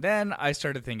 Then I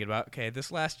started thinking about, okay,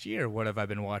 this last year, what have I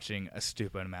been watching a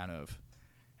stupid amount of?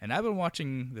 And I've been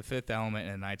watching The Fifth Element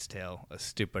and A Knight's Tale a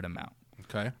stupid amount.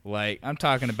 Okay. Like, I'm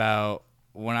talking about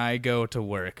when I go to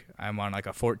work, I'm on like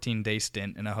a 14-day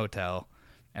stint in a hotel,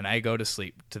 and I go to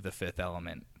sleep to The Fifth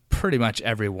Element pretty much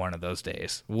every one of those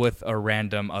days with a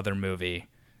random other movie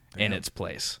in its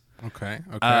place. Okay.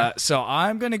 So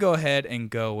I'm going to go ahead and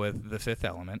go with The Fifth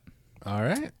Element. All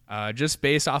right. Just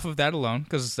based off of that alone,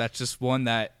 because that's just one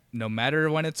that no matter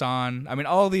when it's on, I mean,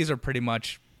 all of these are pretty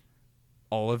much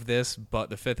all of this, but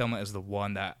The Fifth Element is the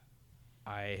one that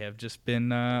I have just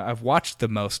been, I've watched the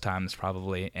most times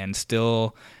probably, and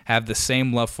still have the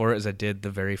same love for it as I did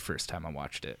the very first time I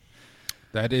watched it.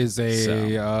 That is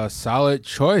a solid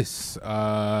choice.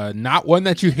 Not one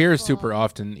that you hear super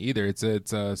often either. It's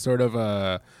a sort of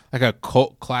like a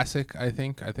cult classic, I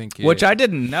think. Which I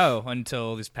didn't know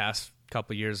until these past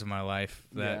couple years of my life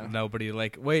that nobody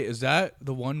like. Wait, is that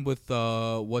the one with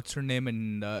what's her name?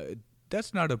 And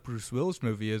that's not a Bruce Willis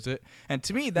movie, is it? And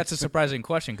to me, that's a surprising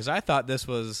question because I thought this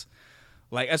was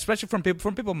like, especially from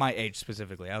people my age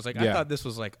specifically. I was like, I thought this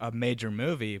was like a major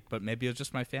movie, but maybe it was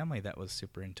just my family that was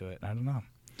super into it. I don't know.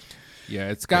 Yeah,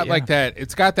 it's got like that.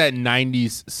 It's got that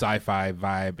 '90s sci-fi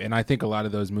vibe, and I think a lot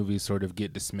of those movies sort of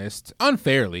get dismissed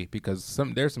unfairly because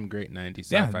there's some great '90s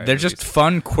sci-fi. Yeah, they're just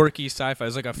fun, quirky sci-fi.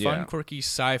 It's like a fun, quirky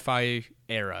sci-fi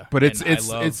era. But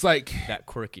it's like that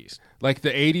quirky. Like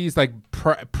the '80s, like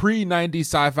pre '90s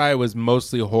sci-fi was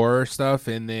mostly horror stuff,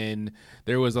 and then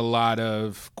there was a lot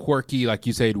of quirky, like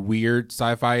you said, weird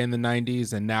sci-fi in the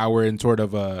 '90s, and now we're in sort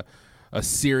of a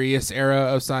serious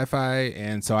era of sci-fi,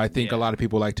 and so I think a lot of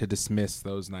people like to dismiss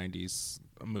those '90s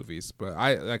movies. But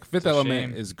I like Fifth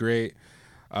Element is great.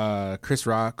 Chris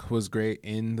Rock was great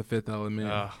in The Fifth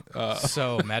Element.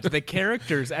 So magic. The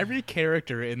characters, every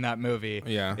character in that movie,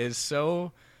 is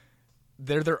so.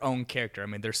 They're their own character. I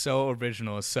mean, they're so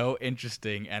original, so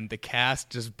interesting, and the cast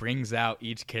just brings out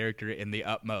each character in the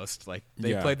utmost. Like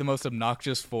they play the most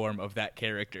obnoxious form of that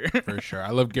character. For sure. I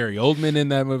love Gary Oldman in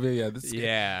that movie.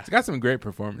 It's got some great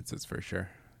performances for sure.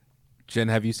 Jen,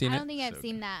 have you seen it? I don't think I've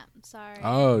seen that. Sorry.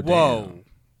 Oh, damn. Whoa.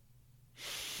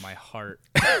 My heart,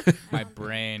 my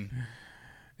brain.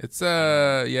 It's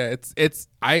I'm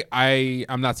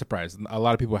not surprised. A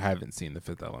lot of people haven't seen The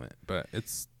Fifth Element, but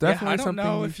it's definitely something. I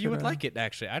don't know if you would like it.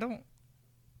 Actually, I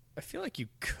feel like you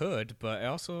could, but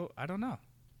I don't know.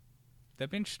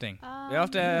 That'd be interesting. You'll have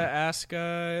to ask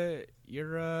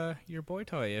your boy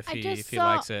toy if he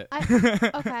likes it.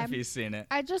 Okay. If he's seen it.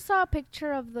 I just saw a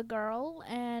picture of the girl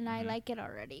and I like it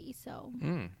already. So.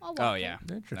 I'll watch it.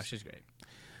 Interesting. No, she's great.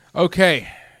 Okay.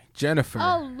 Jennifer.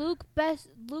 Oh, Luc Besson.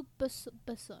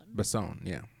 Besson,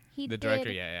 yeah. The director,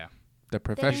 yeah. The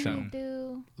Professional.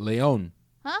 Leon.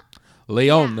 Huh?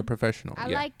 Leon, The Professional. I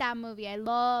like that movie. I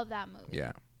love that movie.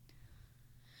 Yeah.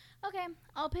 Okay,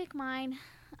 I'll pick mine.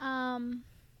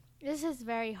 This is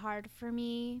very hard for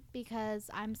me because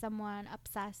I'm someone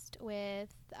obsessed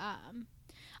with.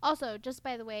 Also, just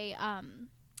by the way,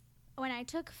 when I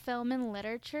took film and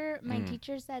literature, my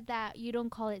teacher said that you don't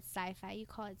call it sci-fi, you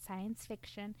call it science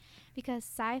fiction because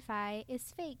sci-fi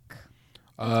is fake.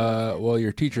 Well,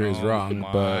 your teacher is wrong,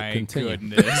 but continue.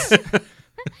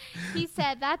 He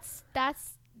said that's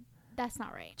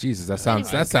not right. Jesus, that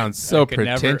sounds so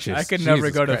pretentious. I could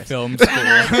never go to film school.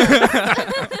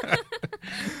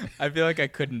 I feel like I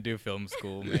couldn't do film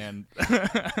school, man.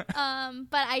 But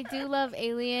I do love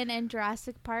Alien and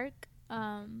Jurassic Park.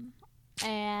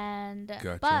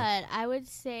 Gotcha. But I would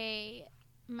say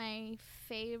my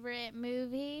favorite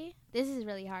movie. This is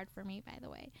really hard for me, by the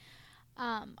way.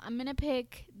 I'm gonna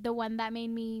pick the one that made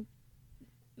me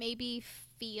maybe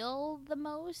feel the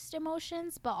most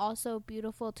emotions, but also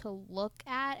beautiful to look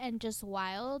at and just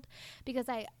wild, because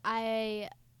I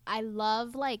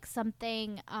love like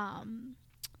something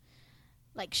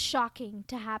like shocking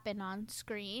to happen on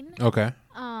screen. Okay.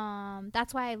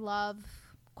 That's why I love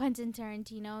Quentin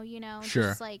Tarantino,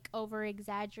 just like over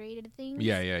exaggerated things.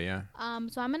 Yeah.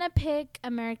 So I'm gonna pick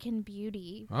American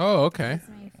Beauty. Oh, okay. That's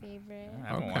my favorite. I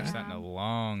haven't watched that in a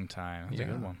long time. That's a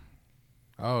good one.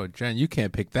 Oh, Jen, you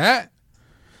can't pick that.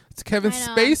 It's Kevin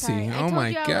Spacey. Oh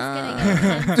my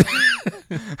god.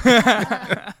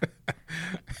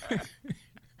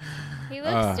 He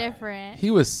looks different.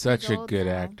 He was such a good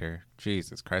actor.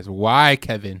 Jesus Christ. Why,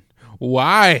 Kevin?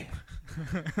 Why?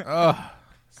 Oh,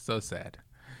 so sad.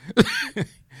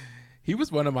 He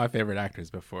was one of my favorite actors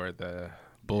before the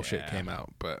bullshit came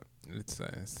out, but it's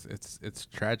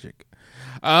tragic.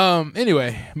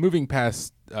 Anyway, moving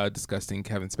past discussing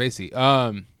Kevin Spacey.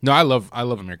 No, I love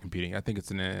American Beauty. I think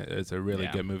it's a really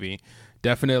good movie.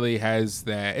 Definitely has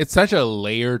that. It's such a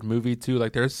layered movie too.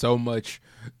 Like there's so much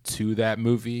to that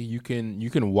movie. You can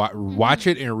watch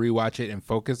it and rewatch it and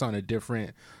focus on a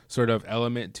different sort of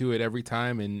element to it every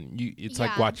time, and it's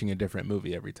like watching a different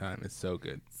movie every time. It's so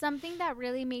good. Something that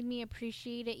really made me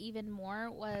appreciate it even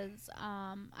more was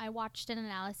I watched an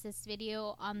analysis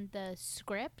video on the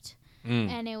script.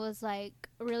 And it was like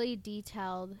really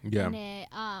detailed. Yeah.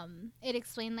 And it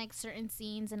explained like certain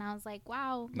scenes, and I was like,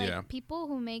 wow, like people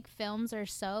who make films are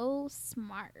so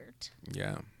smart.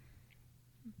 Yeah.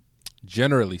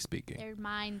 Generally speaking. Their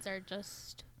minds are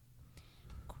just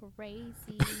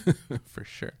crazy. For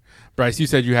sure. Bryce, you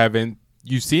said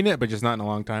you've seen it, but just not in a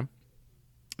long time?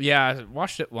 Yeah, I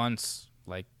watched it once,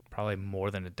 like probably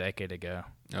more than a decade ago.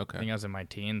 Okay. I think I was in my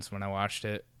teens when I watched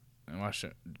it. And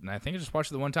I think I just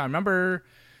watched it the one time. I remember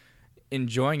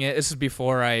enjoying it. This is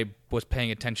before I was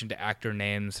paying attention to actor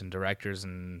names and directors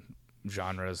and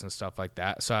genres and stuff like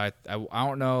that. So I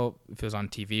don't know if it was on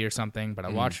TV or something, but I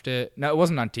watched it. No, it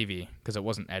wasn't on TV because it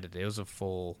wasn't edited. It was it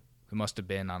must have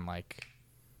been on like,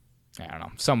 I don't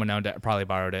know, someone owned it, probably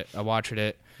borrowed it. I watched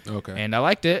it. Okay. And I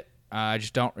liked it. I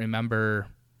just don't remember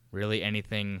really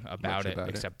anything about it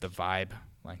except the vibe,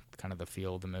 like kind of the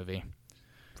feel of the movie.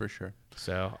 For sure.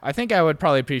 So I think I would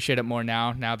probably appreciate it more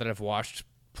now that I've watched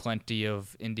plenty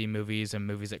of indie movies and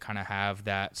movies that kind of have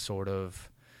that sort of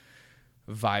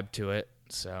vibe to it.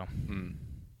 So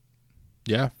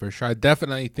yeah, for sure. I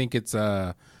definitely think it's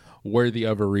worthy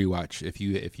of a rewatch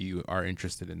if you are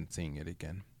interested in seeing it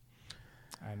again.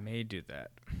 I may do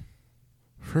that.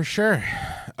 For sure.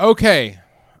 Okay.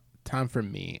 Time for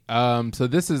me. So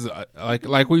this is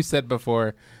like we said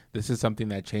before, this is something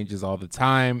that changes all the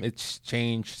time. It's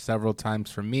changed several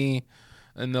times for me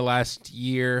in the last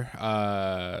year.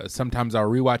 Sometimes I'll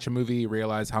rewatch a movie,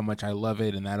 realize how much I love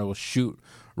it, and that will shoot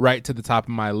right to the top of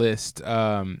my list.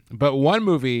 But one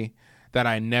movie that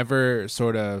I never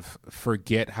sort of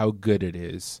forget how good it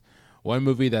is, one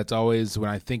movie that's always, when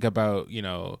I think about,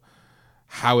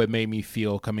 how it made me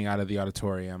feel coming out of the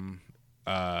auditorium,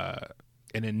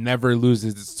 and it never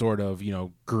loses its sort of,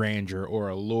 grandeur or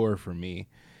allure for me.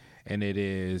 And it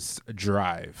is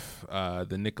Drive,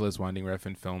 the Nicholas Winding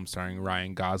Refn film starring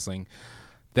Ryan Gosling.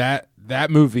 That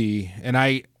movie, and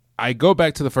I go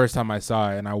back to the first time I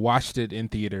saw it, and I watched it in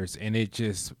theaters, and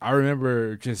I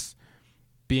remember just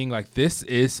being like, this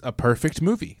is a perfect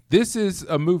movie. This is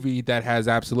a movie that has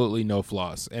absolutely no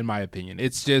flaws, in my opinion.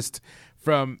 It's just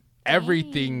from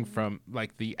everything, from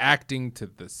like the acting to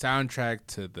the soundtrack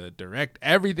to the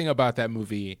everything about that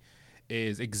movie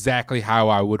is exactly how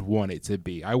I would want it to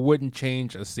be. I wouldn't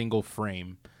change a single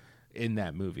frame in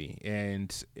that movie.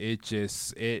 And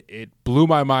it blew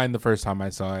my mind the first time I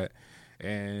saw it.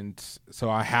 And so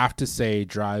I have to say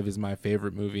Drive is my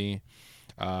favorite movie.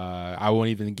 I won't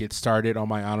even get started on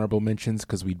my honorable mentions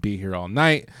because we'd be here all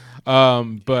night.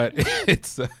 But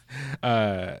it's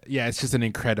just an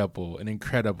incredible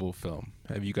film.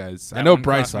 Have you guys? I know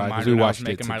Bryce saw it because we watched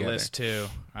it together. My list too.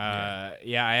 I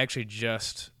actually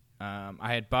just.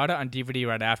 I had bought it on DVD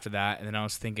right after that, and then I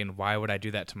was thinking, why would I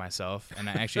do that to myself? And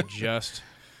I actually just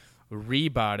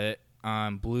rebought it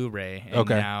on Blu-ray, and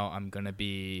now I'm going to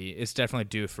be... It's definitely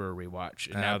due for a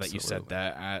rewatch. And now that you said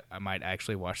that, I might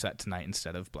actually watch that tonight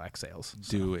instead of Black Sails.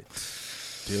 So. Do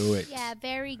it. Yeah,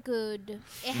 very good.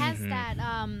 It has that,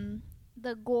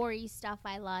 the gory stuff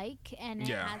I like, and it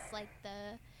has like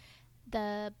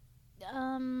the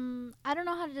I don't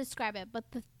know how to describe it, but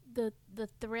the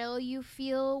thrill you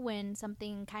feel when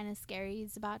something kind of scary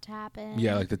is about to happen.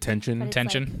 Yeah, like the tension.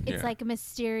 It's like a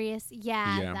mysterious,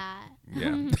 that.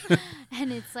 Yeah.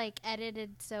 And it's like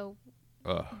edited so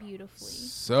beautifully.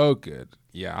 So good.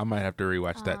 Yeah, I might have to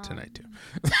rewatch that tonight too.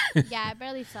 Yeah, I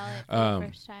barely saw it for the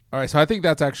first time. All right, so I think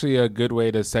that's actually a good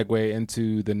way to segue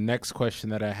into the next question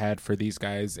that I had for these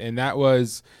guys, and that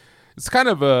was... It's kind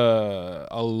of a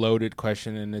loaded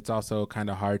question, and it's also kind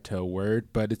of hard to word,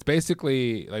 but it's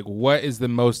basically like, what is the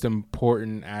most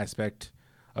important aspect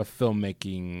of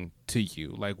filmmaking to you?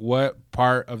 Like, what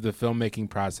part of the filmmaking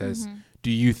process do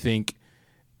you think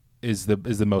is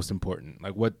the most important?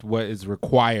 Like, what is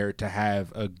required to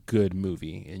have a good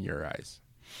movie in your eyes?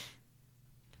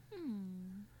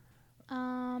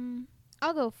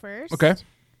 I'll go first. Okay.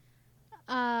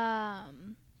 I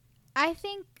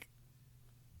think,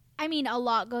 a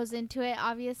lot goes into it,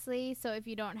 obviously. So if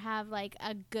you don't have like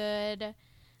a good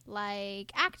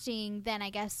like acting, then I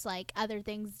guess like other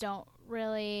things don't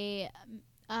really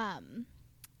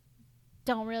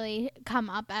come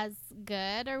up as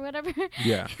good or whatever.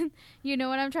 Yeah. You know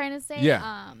what I'm trying to say?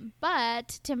 Yeah. But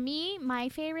to me, my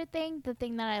favorite thing, the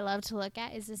thing that I love to look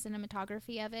at, is the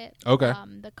cinematography of it. Okay.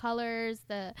 The colors,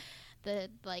 the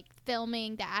like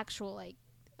filming, the actual like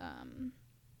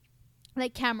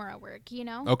camera work,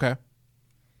 Okay.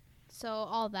 So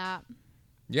all that.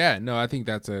 Yeah, no, I think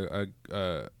that's a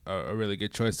really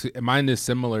good choice. Mine is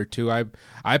similar too.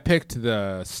 I picked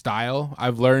the style.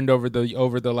 I've learned over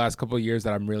the last couple of years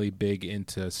that I'm really big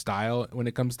into style when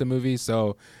it comes to movies.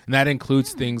 So, and that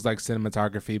includes things like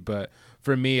cinematography, but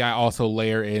for me, I also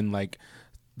layer in like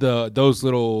those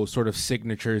little sort of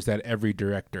signatures that every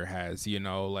director has,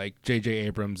 like J.J.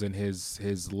 Abrams and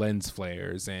his lens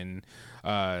flares, and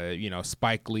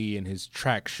Spike Lee and his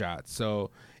track shots.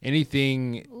 So any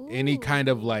kind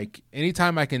of like,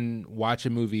 anytime I can watch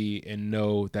a movie and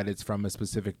know that it's from a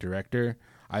specific director,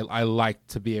 I like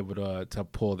to be able to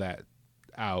pull that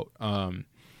out.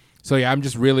 So yeah, I'm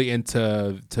just really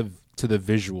into the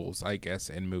visuals, I guess,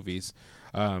 in movies.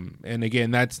 And again,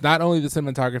 that's not only the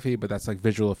cinematography, but that's like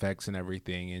visual effects and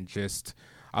everything. And just,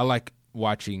 I like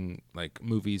watching like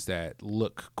movies that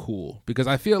look cool, because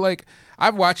I feel like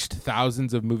I've watched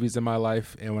thousands of movies in my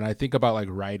life, and when I think about like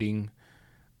writing,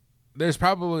 there's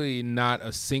probably not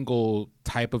a single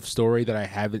type of story that I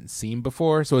haven't seen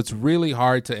before. So it's really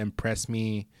hard to impress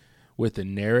me with the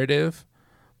narrative,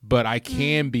 but I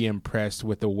can be impressed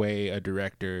with the way a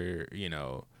director, you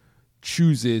know,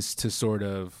 chooses to sort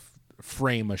of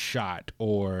frame a shot,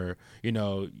 or, you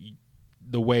know,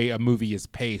 the way a movie is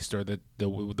paced, or the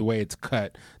way it's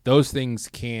cut. Those things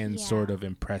can sort of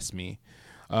impress me.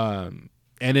 And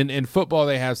in football,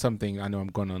 they have something, I know I'm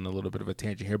going on a little bit of a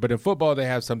tangent here, but in football, they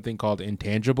have something called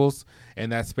intangibles.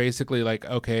 And that's basically like,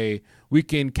 okay, we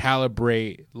can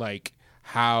calibrate like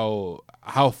how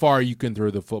far you can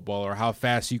throw the football or how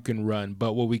fast you can run.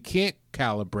 But what we can't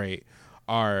calibrate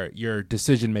are your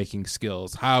decision-making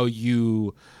skills, how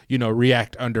you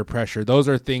react under pressure. Those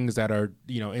are things that are,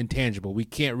 intangible. We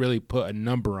can't really put a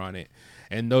number on it.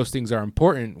 And those things are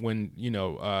important when,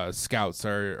 scouts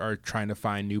are trying to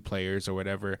find new players or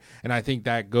whatever. And I think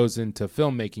that goes into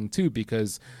filmmaking too,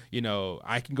 because,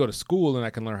 I can go to school and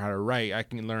I can learn how to write. I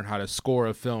can learn how to score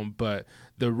a film. But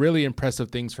the really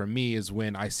impressive things for me is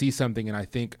when I see something and I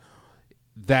think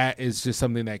that is just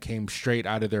something that came straight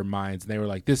out of their minds. And they were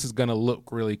like, this is going to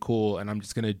look really cool and I'm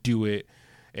just going to do it.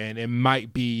 And it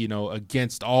might be,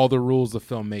 against all the rules of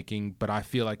filmmaking, but I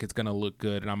feel like it's going to look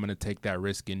good and I'm going to take that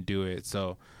risk and do it.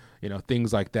 So,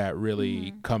 things like that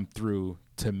really come through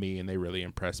to me and they really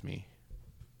impress me.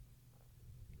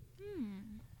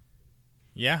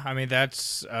 Yeah, I mean,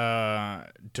 that's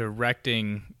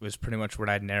directing was pretty much what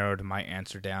I narrowed my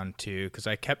answer down to, because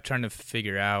I kept trying to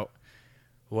figure out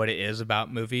what it is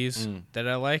about movies that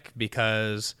I like,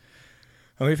 because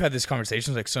we've had these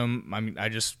conversations, like I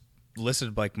just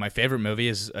listed like my favorite movie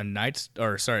is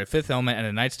Fifth Element and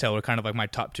A Knight's Tale are kind of like my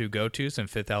top two go-tos, and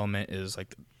Fifth Element is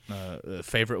like the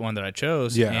favorite one that I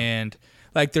chose. Yeah. And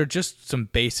like they're just some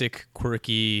basic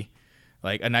quirky,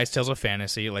 like A Knight's Tale's a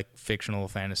fantasy, like fictional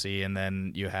fantasy, and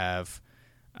then you have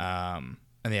and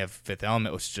they have Fifth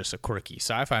Element, which is just a quirky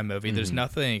sci-fi movie. There's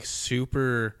nothing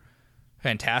super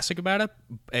fantastic about it,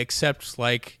 except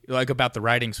like about the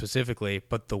writing specifically,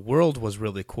 but the world was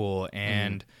really cool,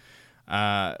 and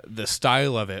the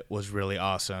style of it was really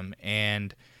awesome.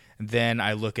 And then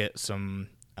I look at some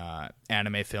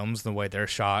anime films, the way they're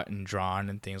shot and drawn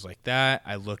and things like that.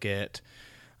 I look at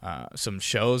some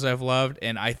shows I've loved,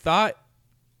 and I thought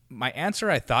my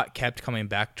answer kept coming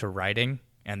back to writing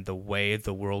and the way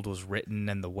the world was written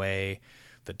and the way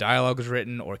the dialogue was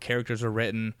written or characters were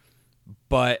written.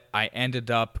 But I ended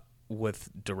up with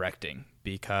directing,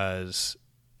 because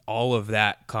all of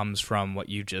that comes from what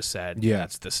you just said. Yeah.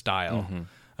 That's the style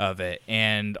of it.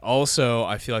 And also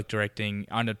I feel like directing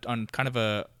on kind of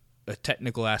a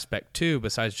technical aspect too,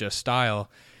 besides just style,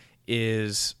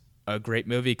 is a great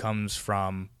movie comes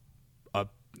from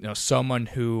someone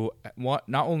who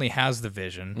not only has the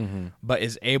vision, but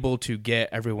is able to get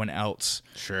everyone else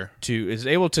is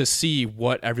able to see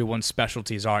what everyone's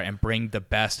specialties are and bring the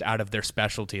best out of their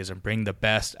specialties and bring the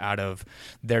best out of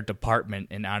their department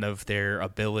and out of their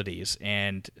abilities.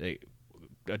 And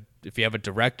if you have a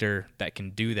director that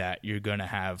can do that, you're going to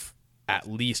have at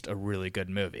least a really good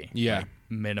movie. Yeah. Like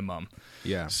minimum.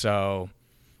 Yeah. So,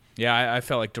 yeah, I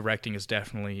felt like directing is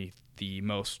definitely the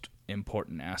most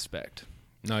important aspect.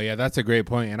 No, yeah, that's a great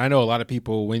point. And I know a lot of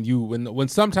people, when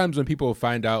sometimes when people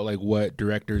find out like what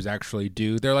directors actually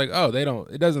do, they're like, oh,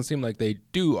 it doesn't seem like they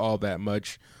do all that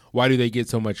much. Why do they get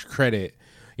so much credit?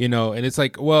 And it's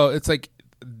like, well, it's like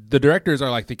the directors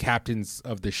are like the captains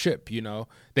of the ship,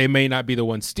 they may not be the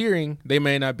one steering. They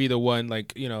may not be the one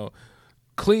like,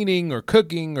 cleaning or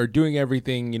cooking or doing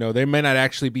everything. They may not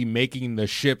actually be making the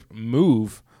ship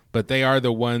move, but they are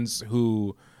the ones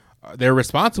who they're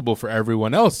responsible for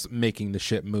everyone else making the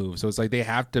ship move. So it's like they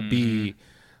have to be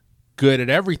good at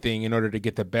everything in order to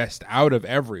get the best out of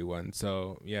everyone.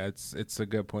 So yeah, it's a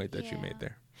good point that you made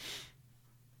there.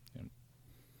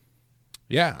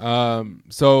 Yeah.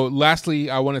 So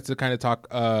lastly, I wanted to kind of talk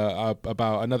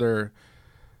about another.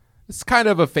 It's kind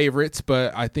of a favorite,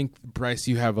 but I think, Bryce,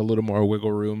 you have a little more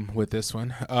wiggle room with this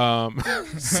one.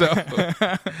 So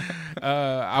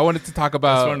I wanted to talk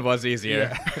about... This one was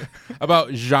easier. Yeah,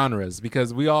 about genres,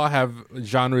 because we all have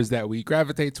genres that we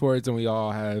gravitate towards and we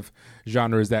all have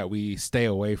genres that we stay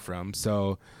away from.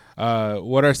 So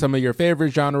what are some of your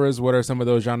favorite genres? What are some of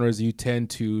those genres you tend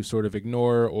to sort of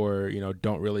ignore or,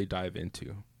 don't really dive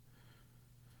into?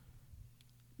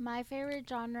 My favorite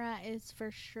genre is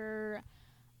for sure...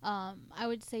 I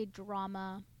would say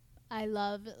drama. I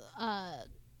love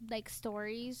like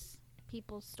stories,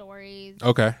 people's stories.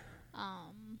 Okay.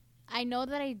 I know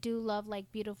that I do love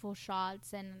like beautiful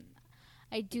shots, and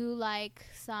I do like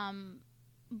some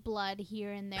blood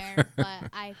here and there, but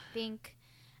I think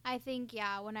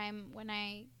yeah, when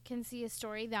I can see a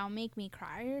story that'll make me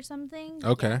cry or something.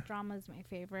 Okay. Yeah, drama is my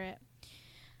favorite.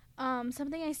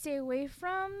 Something I stay away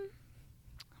from.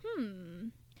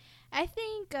 I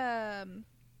think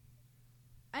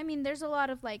I mean, there's a lot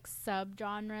of like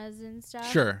subgenres and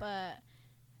stuff. Sure. But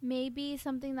maybe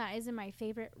something that isn't my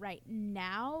favorite right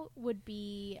now would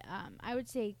be, I would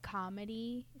say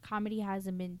comedy. Comedy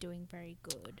hasn't been doing very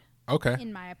good. Okay.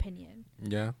 In my opinion.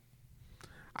 Yeah.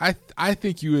 I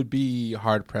think you would be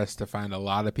hard pressed to find a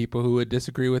lot of people who would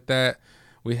disagree with that.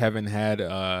 We haven't had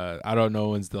I don't know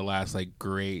when's the last like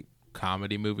great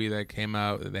comedy movie that came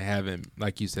out. They haven't,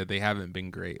 like you said, they haven't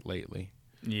been great lately.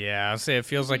 Yeah, I'll say it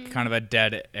feels like kind of a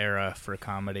dead era for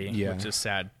comedy, which is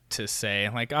sad to say.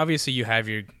 Like, obviously you have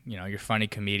your funny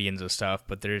comedians and stuff,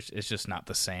 but it's just not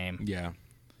the same. Yeah.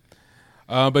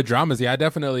 But dramas, I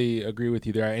definitely agree with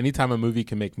you there. Anytime a movie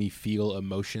can make me feel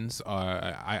emotions,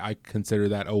 I consider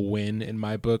that a win in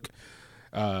my book.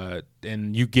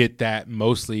 And you get that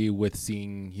mostly with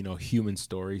seeing, human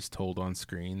stories told on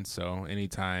screen. So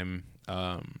anytime,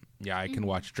 I can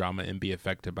watch drama and be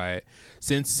affected by it.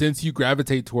 Since you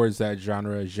gravitate towards that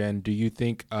genre, Jen, do you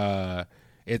think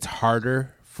it's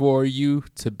harder for you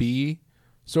to be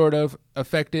sort of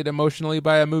affected emotionally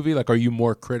by a movie? Like, are you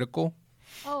more critical?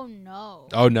 Oh no.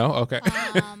 Oh no. Okay.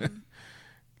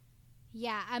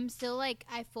 Yeah, I'm still like,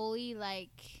 I fully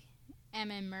like am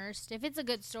immersed. If it's a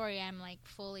good story, I'm like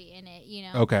fully in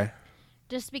it, Okay.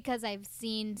 Just because I've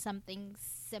seen something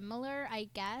similar, I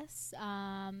guess.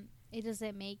 It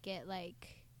doesn't make it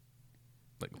like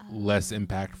less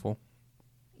impactful.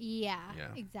 Yeah,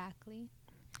 exactly.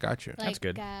 Gotcha. Like, that's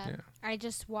good. I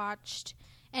just watched,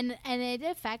 and it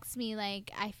affects me.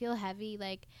 Like, I feel heavy.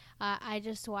 Like, I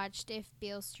just watched If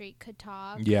Beale Street Could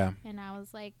Talk. Yeah. And I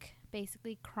was like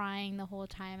basically crying the whole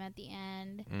time at the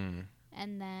end.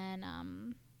 And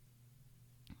then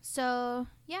so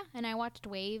yeah, and I watched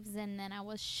Waves, and then I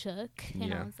was shook,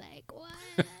 and I was like,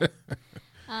 what?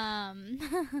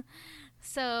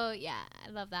 So yeah, I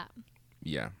love that.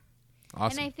 Yeah.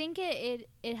 Awesome. And I think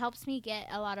it helps me get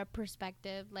a lot of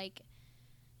perspective, like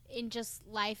in just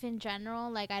life in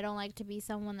general. Like, I don't like to be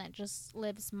someone that just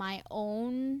lives my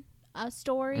own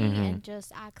story and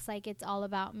just acts like it's all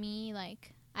about me.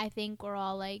 Like, I think we're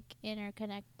all like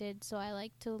interconnected, so I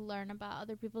like to learn about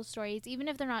other people's stories, even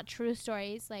if they're not true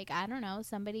stories. Like, I don't know,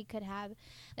 somebody could have,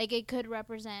 like, it could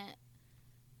represent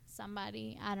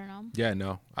somebody. I don't know. Yeah,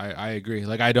 no, I agree.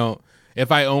 Like, if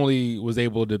I only was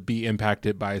able to be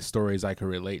impacted by stories I could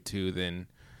relate to, then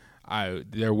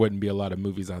there wouldn't be a lot of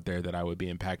movies out there that I would be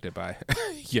impacted by,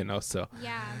 so.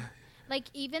 Yeah. Like,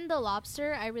 even The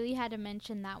Lobster, I really had to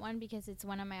mention that one because it's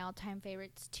one of my all-time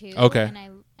favorites too. Okay.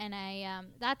 And I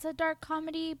that's a dark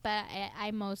comedy, but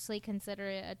I mostly consider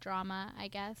it a drama, I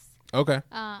guess. Okay.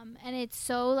 And it's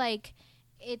so like,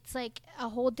 it's like a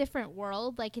whole different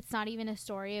world. Like, it's not even a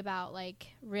story about like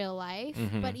real life,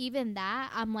 but even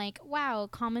that, I'm like, wow,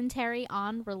 commentary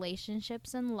on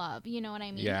relationships and love. You know what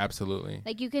I mean? Yeah, absolutely.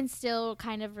 Like, you can still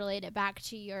kind of relate it back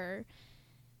to your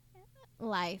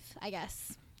life, I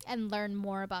guess, and learn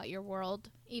more about your world,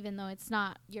 even though it's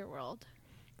not your world.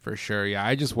 For sure. Yeah,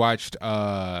 I just watched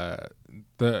the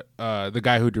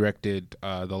guy who directed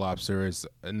The Lobster is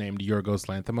named Yorgos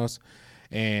Lanthimos.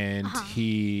 And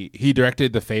he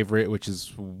directed The Favorite, which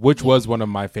was one of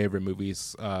my favorite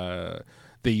movies the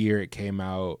year it came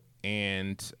out.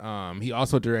 And he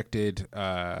also directed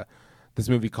this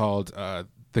movie called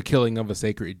The Killing of a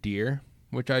Sacred Deer,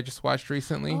 which I just watched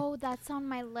recently. Oh, that's on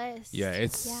my list. Yeah,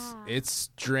 it's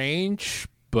strange,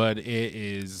 but it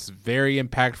is very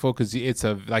impactful because it's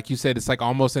like you said, it's like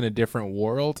almost in a different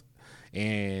world.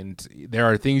 And there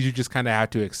are things you just kind of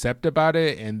have to accept about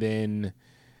it, and then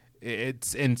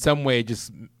it's in some way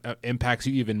just impacts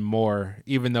you even more,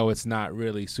 even though it's not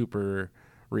really super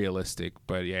realistic.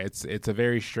 But yeah, it's a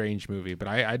very strange movie, but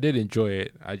I did enjoy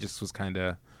it. I just was kind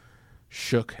of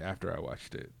shook after I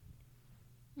watched it.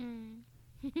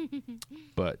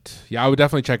 But yeah, I would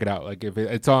definitely check it out. Like, if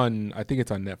it's on, I think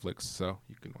it's on Netflix, so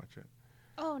you can watch it.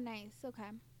 Oh, nice.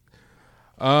 Okay.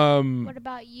 What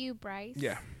about you, Bryce?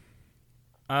 Yeah.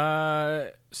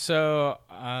 I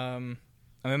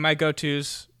mean, my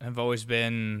go-tos have always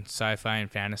been sci-fi and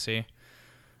fantasy.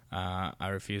 I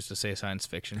refuse to say science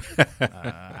fiction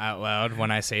out loud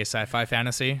when I say sci-fi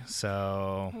fantasy,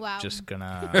 so just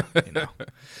gonna,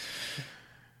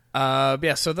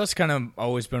 yeah, so that's kind of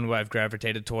always been what I've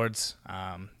gravitated towards.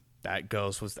 That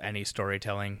goes with any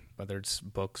storytelling, whether it's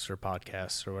books or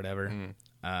podcasts or whatever.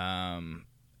 And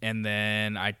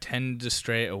then I tend to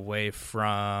stray away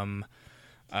from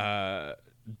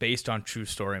based on true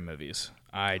story movies.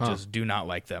 I just do not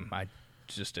like them. I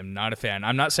just am not a fan.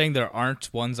 I'm not saying there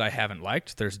aren't ones I haven't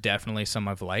liked. There's definitely some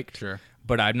I've liked. Sure.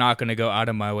 But I'm not going to go out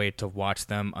of my way to watch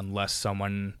them unless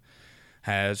someone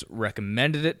has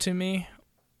recommended it to me,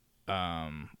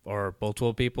 or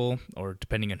multiple people, or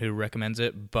depending on who recommends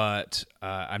it. But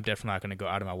I'm definitely not going to go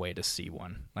out of my way to see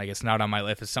one. Like, it's not on my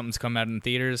list. If something's come out in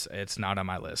theaters, it's not on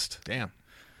my list. Damn.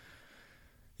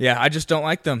 Yeah, I just don't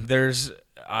like them. To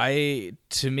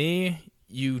me,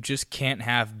 you just can't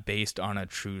have based on a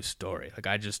true story. Like,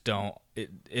 I just don't.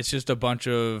 It's just a bunch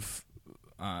of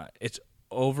it's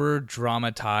over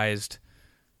dramatized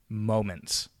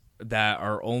moments that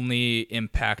are only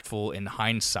impactful in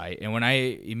hindsight. And when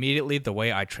the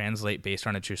way I translate based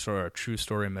on a true story or a true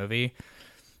story movie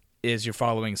is you're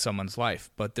following someone's life,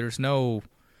 but there's no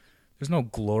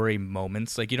glory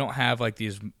moments. Like, you don't have like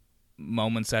these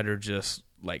moments that are just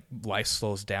like life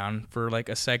slows down for like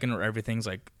a second or everything's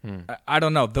like, I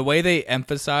don't know. The way they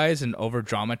emphasize and over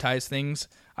dramatize things,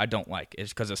 I don't like.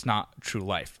 It's because it's not true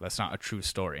life. That's not a true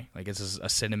story. Like, it's a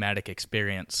cinematic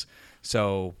experience.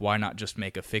 So why not just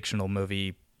make a fictional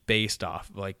movie based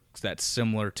off like that's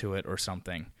similar to it or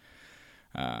something?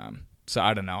 So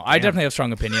I don't know. I definitely have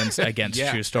strong opinions against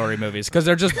true story movies because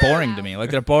they're just boring to me.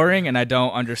 Like, they're boring, and I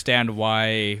don't understand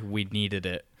why we needed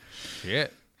it.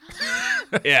 Shit.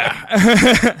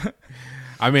 Yeah.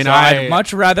 I mean, so I'd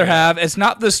much rather have. It's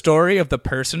not the story of the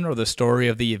person or the story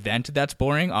of the event that's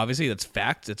boring. Obviously, that's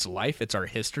fact. It's life. It's our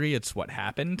history. It's what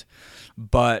happened.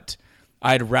 But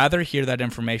I'd rather hear that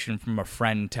information from a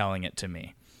friend telling it to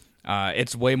me.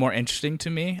 It's way more interesting to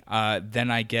me.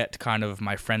 Then I get kind of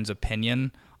my friend's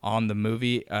opinion on the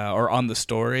movie or on the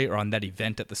story or on that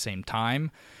event at the same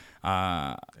time.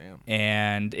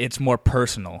 And it's more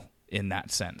personal in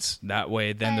that sense. That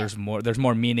way, then there's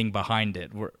more meaning behind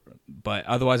it. But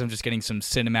otherwise, I'm just getting some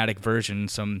cinematic version,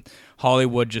 some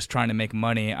Hollywood just trying to make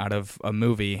money out of a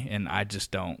movie, and I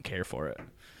just don't care for it.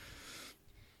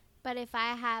 But if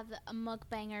I have a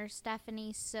mukbanger,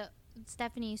 Stephanie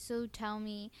Sue tell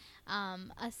me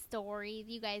a story,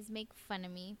 you guys make fun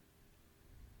of me.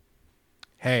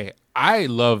 Hey, I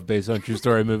love based on true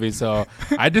story movies, so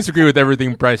I disagree with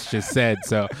everything Bryce just said.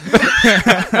 So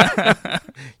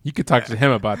you could talk to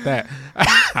him about that.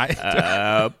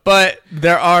 But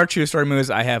there are true story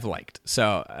movies I have liked.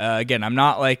 So again, I'm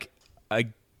not like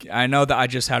I know that I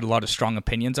just had a lot of strong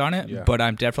opinions on it, but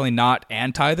I'm definitely not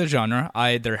anti the genre.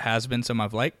 There has been some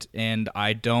I've liked, and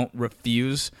I don't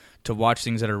refuse to watch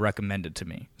things that are recommended to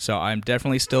me. So I'm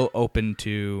definitely still open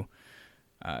to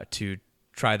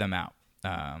try them out.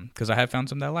 Because I have found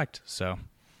some that I liked, so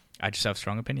I just have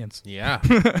strong opinions. Yeah,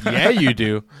 you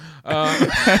do.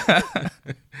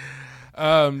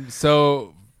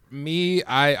 So me,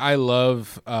 I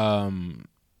love. I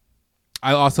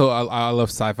love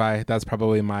sci-fi. That's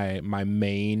probably my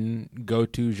main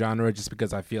go-to genre, just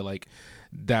because I feel like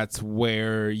that's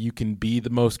where you can be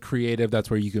the most creative. That's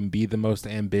where you can be the most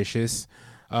ambitious.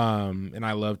 And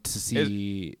I love to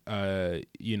see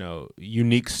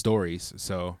unique stories.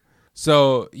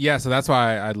 So that's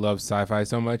why I love sci-fi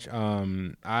so much.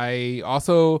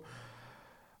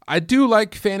 I do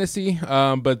like fantasy,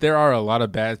 but there are a lot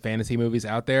of bad fantasy movies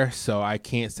out there, so I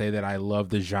can't say that I love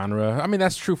the genre. I mean,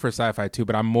 that's true for sci-fi too,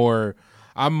 but I'm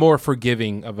more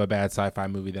forgiving of a bad sci-fi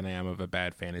movie than I am of a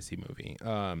bad fantasy movie.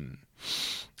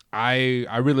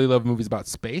 I really love movies about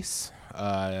space.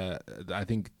 I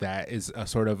think that is a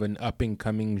sort of an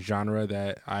up-and-coming genre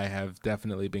that I have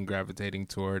definitely been gravitating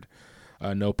toward.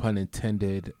 No pun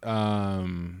intended.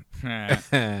 And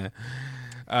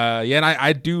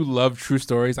I do love true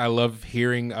stories. I love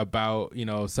hearing about,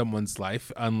 someone's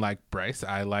life. Unlike Bryce,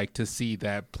 I like to see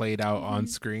that played out on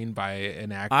screen by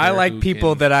an actor. I like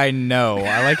people that I know.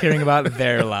 I like hearing about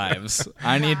their lives.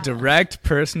 I need direct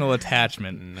personal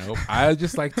attachment. Nope. I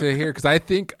just like to hear, because I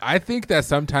think that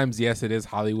sometimes, yes, it is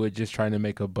Hollywood just trying to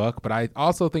make a buck, but I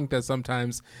also think that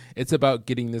sometimes it's about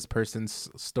getting this person's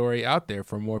story out there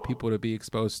for more people to be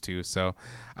exposed to. So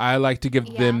I like to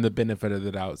give them the benefit of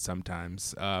the doubt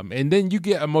sometimes. And then you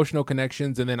get emotional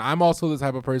connections. And then I'm also the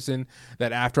type of person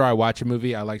that after I watch a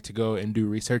movie, I like to go and do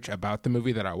research about the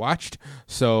movie that I watched.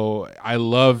 So I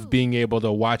love being able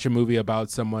to watch a movie about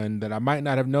someone that I might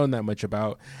not have known that much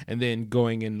about, and then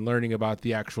going and learning about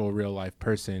the actual real life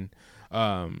person.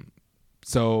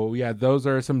 So yeah, those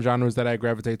are some genres that I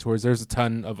gravitate towards. There's a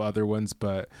ton of other ones,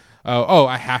 but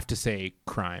I have to say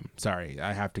crime. Sorry,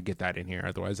 I have to get that in here.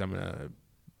 Otherwise, I'm going to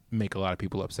make a lot of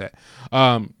people upset.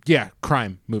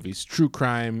 Crime movies, true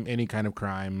crime, any kind of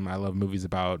crime. I love movies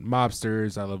about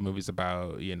mobsters. I love movies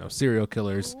about, serial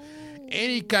killers.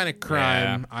 any kind of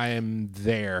crime, I am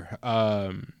there.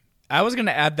 I was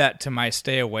gonna add that to my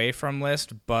stay away from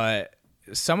list, but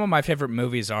some of my favorite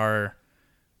movies are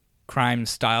crime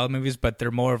style movies, but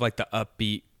they're more of like the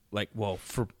upbeat, like, well,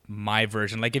 for my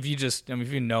version, like if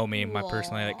you know me, my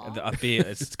personally, like the upbeat,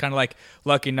 it's kind of like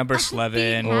Lucky Number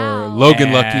 11 or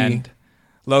Logan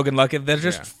Lucky. They're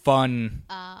just fun.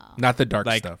 Not the dark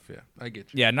stuff. Yeah, I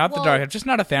get you. Yeah, not the dark. I'm just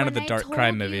not a fan of the dark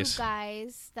crime movies. You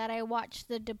guys that I watched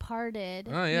The Departed.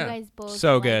 Oh yeah, you guys both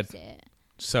so good. It.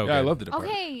 So good. I love The Departed.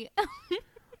 Okay.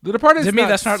 The Departed to me,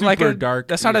 that's not like a dark.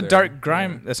 That's not a dark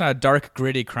crime. Yeah. That's not a dark,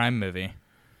 gritty crime movie.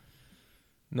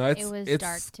 No, it's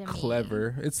dark to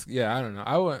clever. me. It's I don't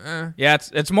know. Yeah,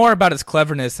 it's more about its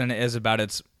cleverness than it is about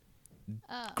its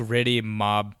gritty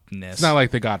mobness. It's not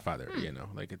like The Godfather,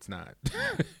 like it's not.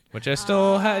 Which I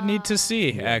still need to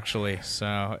see actually.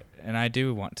 So, and I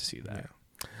do want to see that.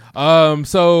 Yeah.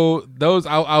 So those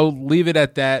I'll leave it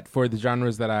at that for the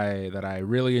genres that I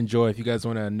really enjoy. If you guys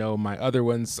want to know my other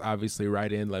ones, obviously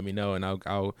write in, let me know, and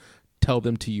I'll tell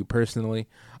them to you personally.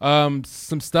 Some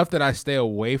stuff that I stay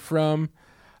away from.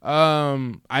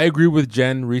 I agree with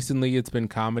Jen. Recently, it's been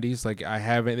comedies. Like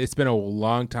it's been a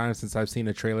long time since I've seen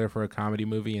a trailer for a comedy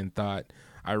movie and thought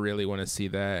I really want to see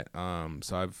that.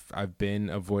 So I've been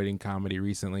avoiding comedy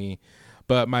recently.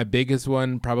 But my biggest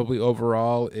one probably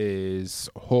overall is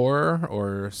horror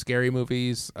or scary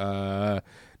movies. Not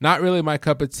really my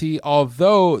cup of tea,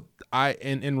 although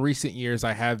in recent years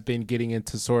I have been getting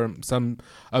into some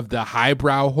of the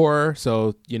highbrow horror.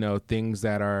 So, things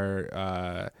that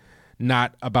are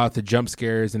not about the jump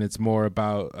scares, and it's more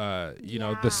about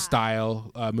the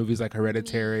style, movies like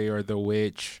Hereditary or The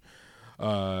Witch,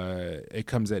 It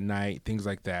Comes at Night, things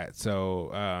like that.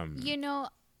 So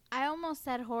I almost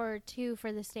said horror too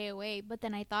for the stay away, but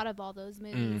then I thought of all those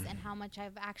movies and how much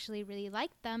I've actually really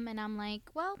liked them, and I'm like,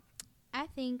 well, I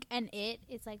think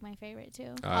it's like my favorite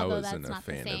too. Although that's not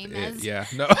the same as yeah.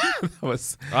 No, I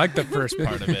like the first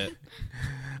part of it.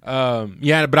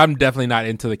 But I'm definitely not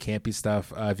into the campy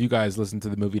stuff. If you guys listen to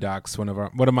the movie docs, one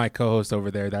of my co-hosts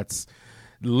over there, that's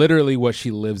literally what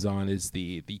she lives on, is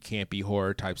the campy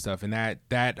horror type stuff, and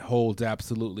that holds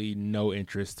absolutely no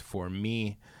interest for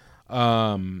me.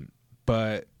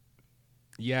 But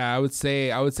yeah, I would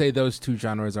say those two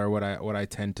genres are what I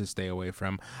tend to stay away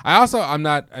from. I'm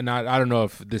not I don't know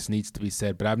if this needs to be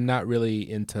said, but I'm not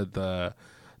really into the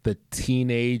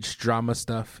teenage drama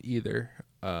stuff either.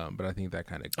 But I think that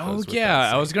kind of goes with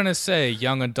I was gonna say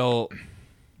young adult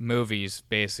movies,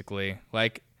 basically.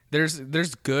 Like there's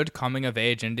good coming of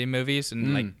age indie movies,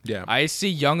 and I see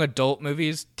young adult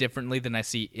movies differently than I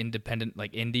see independent,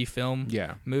 like indie film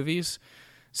movies.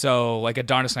 So like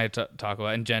Adonis and I talk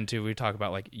about, and Jen too, we talk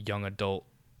about like young adult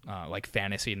like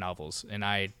fantasy novels, and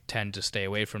I tend to stay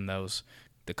away from those.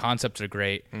 The concepts are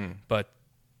great, but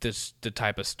the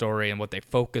type of story and what they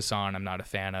focus on, I'm not a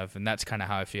fan of, and that's kind of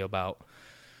how I feel about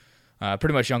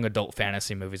pretty much young adult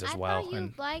fantasy movies as well. I thought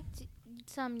you liked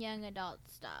some young adult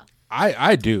stuff.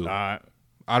 I do. I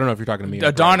don't know if you're talking to me.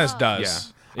 Adonis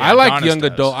does. Yeah, I like young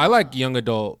adult. I like young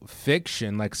adult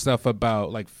fiction, like stuff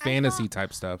about like fantasy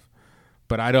type stuff.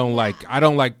 But I don't like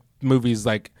movies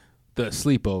like The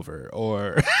Sleepover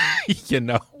or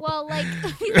Well, like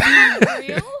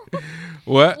real?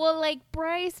 What? Well, like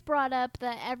Bryce brought up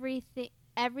the everything.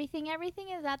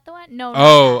 Is that the one? No.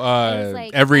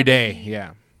 Like Every Day.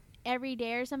 Yeah. Every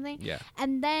Day or something. Yeah.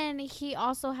 And then he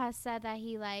also has said that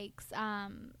he likes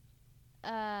the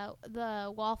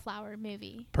Wallflower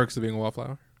movie. Perks of Being a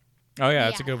Wallflower. Oh yeah,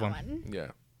 that's a good one. Yeah.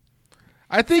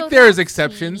 I think there's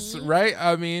exceptions, right?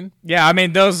 I mean,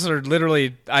 those are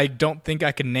literally. I don't think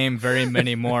I can name very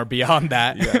many more beyond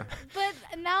that. Yeah. But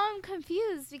now I'm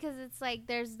confused because it's like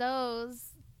there's those,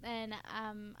 and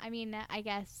I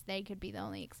guess they could be the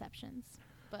only exceptions.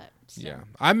 But still. Yeah,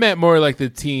 I meant more like the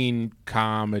teen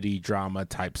comedy drama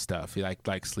type stuff, like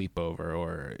Sleepover,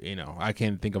 or I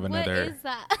can't think of another. What is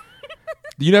that?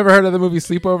 You never heard of the movie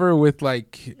Sleepover with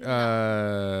like?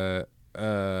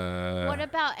 What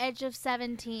about Edge of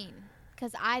 17?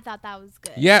 Because I thought that was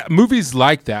good. Yeah, movies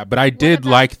like that, but I did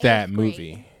like that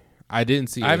movie. I didn't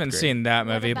see. I haven't seen that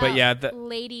movie, but yeah,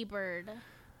 Lady Bird.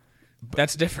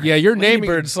 That's different. Yeah, you're naming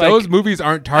those movies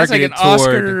aren't targeted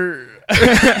toward.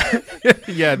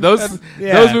 Yeah, those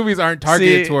movies aren't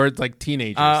targeted towards like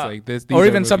teenagers, like this, or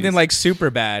even something like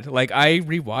Superbad. Like I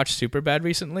rewatched Superbad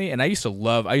recently, and I used to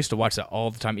watch that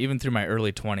all the time, even through my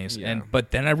early 20s. Yeah.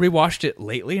 But then I rewatched it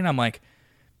lately, and I'm like,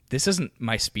 this isn't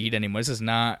my speed anymore. This is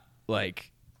not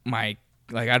like my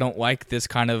I don't like this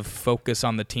kind of focus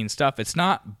on the teen stuff. It's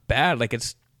not bad.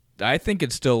 I think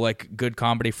it's still like good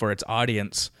comedy for its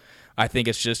audience. I think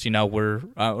it's just,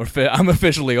 I'm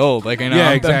officially old. Like, I'm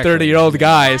a exactly. 30-year-old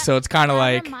guy, so it's kind of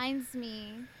like. Reminds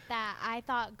me that I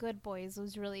thought Good Boys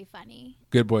was really funny.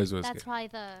 Good Boys was. That's probably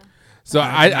the. So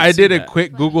I did a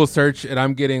quick Google search, and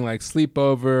I'm getting like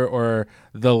Sleepover or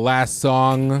The Last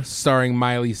Song starring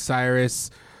Miley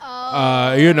Cyrus.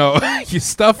 Oh.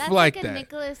 Stuff That's like a that.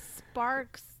 Nicholas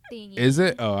Sparks thing. Is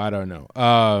it? Oh, I don't know.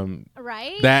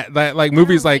 Right? That like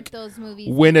movies like those movies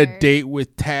Win either. a Date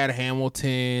with Tad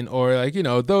Hamilton, or like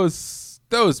those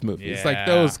movies, like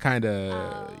those kind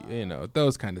of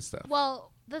those kind of stuff.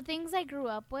 Well, the things I grew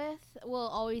up with will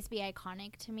always be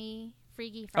iconic to me.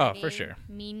 Freaky Friday. Oh, for sure.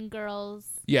 Mean Girls.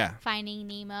 Yeah. Finding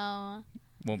Nemo.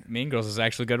 Well, Mean Girls is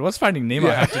actually good. What's Finding Nemo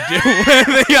have to do with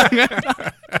the young?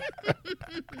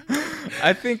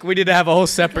 I think we need to have a whole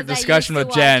separate discussion with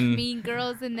Jen. Mean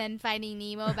Girls and then Finding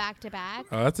Nemo back to back.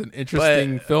 Oh, that's an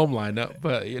interesting film lineup,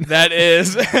 but that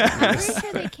is. I'm pretty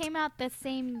sure they came out the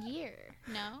same year.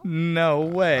 No. No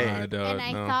way. I don't know.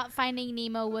 I thought Finding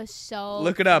Nemo was so.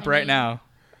 Look it up right now.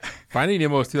 Finding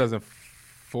Nemo was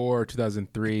 2004,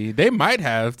 2003. They might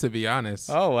have, to be honest.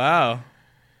 Oh wow.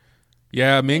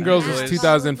 Yeah, Mean Girls Yeah, was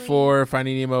 2004.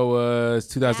 Finding Nemo was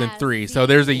 2003. Yeah, so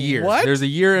there's a year. What? There's a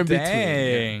year in Dang.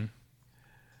 between.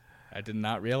 I did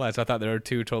not realize. I thought there were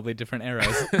two totally different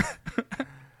eras.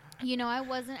 I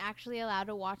wasn't actually allowed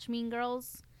to watch Mean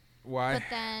Girls. Why?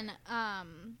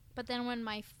 But then when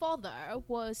my father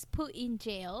was put in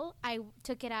jail, I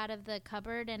took it out of the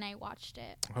cupboard and I watched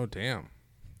it. Oh, damn.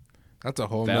 That's a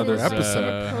whole That nother was,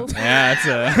 episode.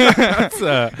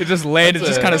 It just landed,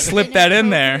 just kind of slipped that in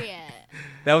there.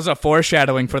 That was a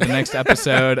foreshadowing for the next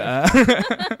episode.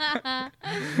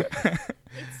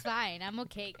 It's fine. I'm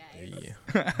okay, guys.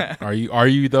 Yeah. Are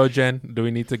you though, Jen? Do we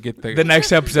need to get The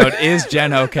next episode is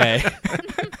Jen okay?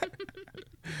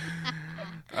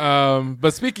 But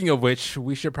speaking of which,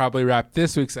 we should probably wrap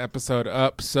this week's episode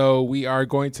up. So we are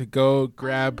going to go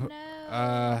grab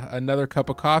another cup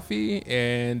of coffee,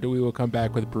 and we will come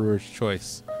back with Brewer's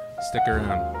Choice. Stick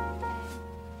around.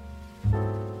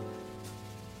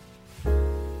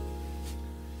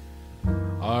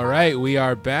 All right, we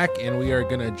are back, and we are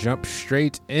going to jump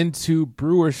straight into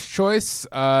Brewer's Choice.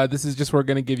 This is just we're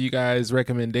going to give you guys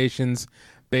recommendations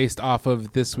based off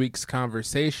of this week's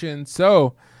conversation.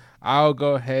 So I'll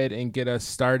go ahead and get us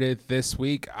started this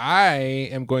week. I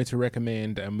am going to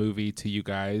recommend a movie to you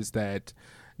guys that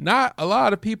not a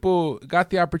lot of people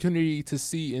got the opportunity to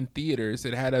see in theaters.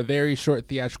 It had a very short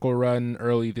theatrical run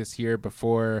early this year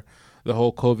before the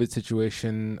whole COVID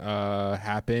situation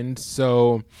happened.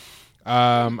 So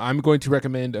I'm going to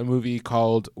recommend a movie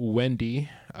called Wendy.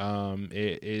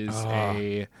 It is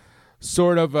a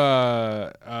sort of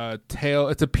a tale.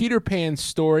 It's a Peter Pan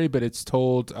story, but it's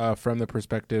told from the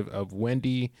perspective of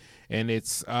Wendy, and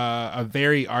it's a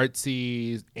very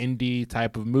artsy indie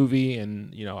type of movie,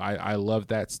 and I love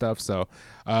that stuff. So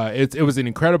it was an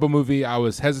incredible movie. I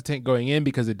was hesitant going in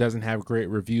because it doesn't have great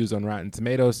reviews on Rotten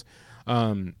Tomatoes.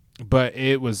 But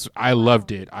I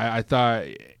loved it. I thought,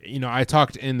 I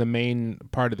talked in the main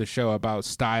part of the show about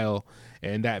style,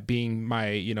 and that being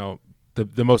my,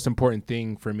 the most important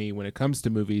thing for me when it comes to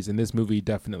movies. And this movie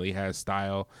definitely has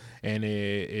style, and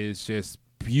it is just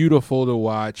beautiful to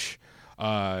watch.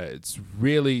 It's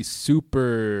really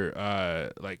super,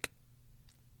 I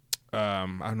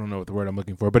don't know what the word I'm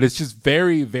looking for, but it's just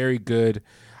very, very good.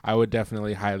 I would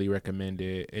definitely highly recommend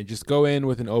it, and just go in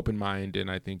with an open mind, and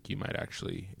I think you might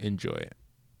actually enjoy it.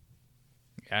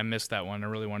 Yeah, I missed that one. I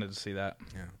really wanted to see that.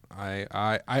 Yeah,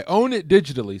 I own it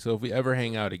digitally, so if we ever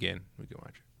hang out again, we can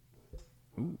watch it.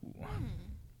 Ooh.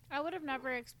 I would have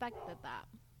never expected that.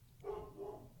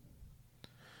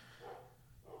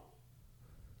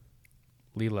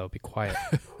 Lilo, be quiet.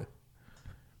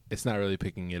 It's not really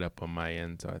picking it up on my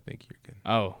end, so I think you're good.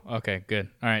 Oh, okay, good.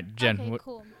 All right, Jen. Okay,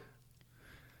 cool.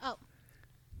 Oh.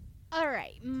 All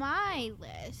right, my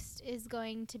list is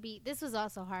going to be, this was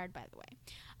also hard, by the way.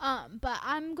 But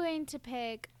I'm going to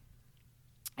pick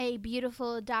a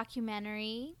beautiful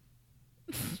documentary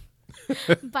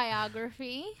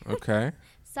biography. Okay.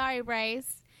 Sorry,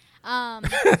 Bryce.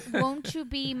 Won't You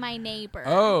Be My Neighbor?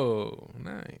 Oh,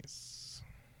 nice.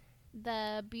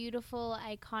 The beautiful,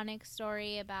 iconic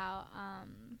story about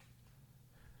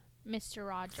Mr.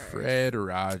 Rogers. Fred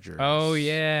Rogers. Oh,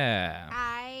 yeah.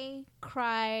 I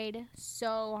cried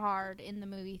so hard in the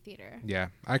movie theater. Yeah,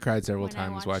 I cried several When I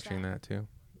times watched watching that too,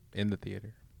 in the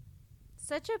theater.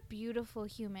 Such a beautiful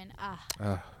human.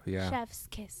 Yeah. Chef's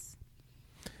kiss.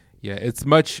 Yeah, it's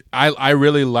much. I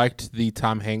really liked the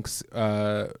Tom Hanks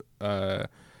A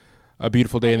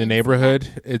Beautiful Day in the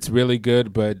Neighborhood. It's really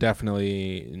good, but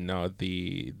definitely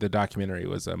the documentary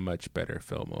was a much better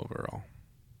film overall.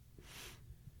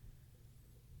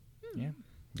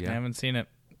 Yeah. I haven't seen it.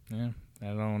 Yeah. I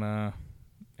don't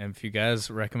and if you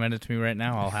guys recommend it to me right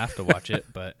now, I'll have to watch it,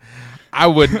 but I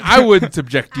wouldn't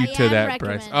subject you to that,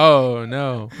 Bryce. Oh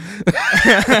no.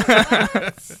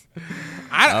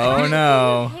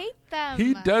 No. Hate them.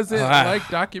 He doesn't like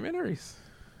documentaries.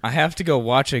 I have to go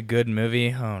watch a good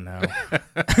movie. Oh no.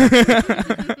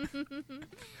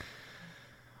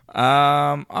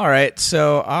 All right,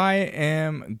 so I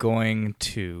am going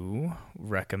to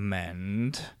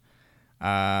recommend.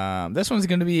 This one's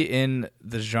going to be in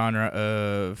the genre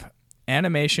of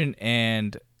animation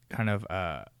and kind of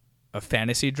a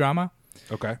fantasy drama.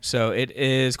 Okay. So it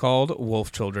is called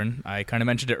Wolf Children. I kind of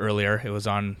mentioned it earlier. It was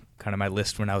on kind of my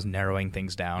list when I was narrowing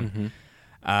things down.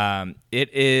 Mm-hmm.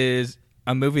 It is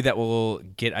a movie that will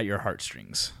get at your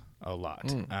heartstrings a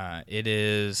lot. It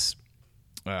is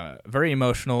very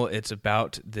emotional. It's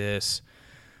about this.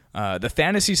 The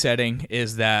fantasy setting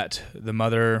is that the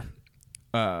mother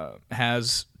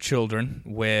has children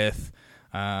with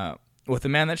a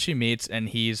man that she meets, and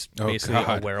he's basically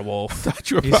a werewolf. I thought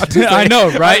you were about to say, I know,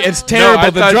 right? It's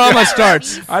terrible. The drama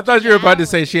starts. I thought you were about to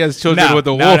say she has children with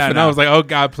a wolf, and I was like, oh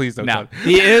God, please don't. No,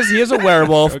 he is a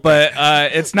werewolf, but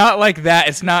it's not like that.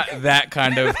 It's not that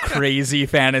kind of crazy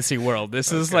fantasy world.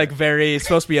 This is like it's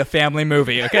supposed to be a family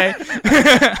movie, okay?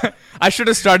 I should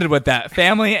have started with that.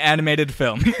 Family animated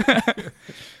film.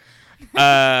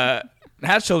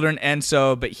 Has children, and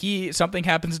so, but something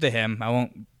happens to him. I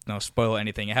won't spoil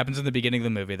anything. It happens in the beginning of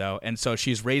the movie, though, and so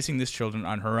she's raising these children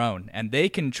on her own, and they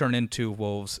can turn into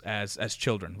wolves as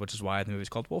children, which is why the movie's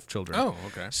called Wolf Children. Oh,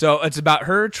 okay. So it's about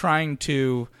her trying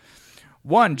to,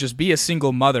 just be a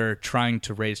single mother trying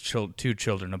to raise two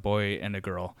children, a boy and a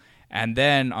girl, and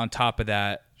then on top of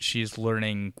that, she's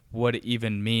learning what it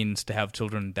even means to have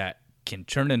children that can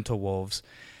turn into wolves,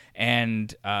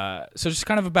 and so just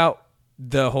kind of about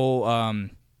the whole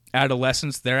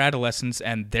their adolescence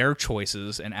and their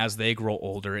choices, and as they grow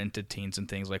older into teens and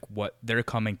things, like what they're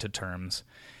coming to terms,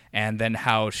 and then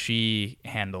how she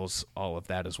handles all of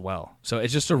that as well. So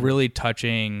it's just a really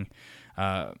touching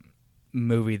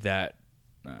movie that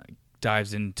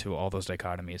dives into all those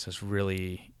dichotomies. It's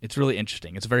really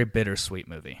interesting. It's a very bittersweet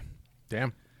movie.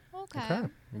 Damn. Okay.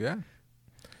 Yeah.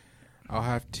 I'll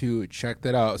have to check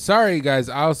that out. Sorry, guys.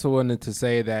 I also wanted to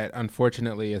say that,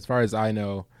 unfortunately, as far as I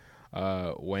know,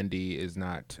 Wendy is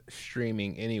not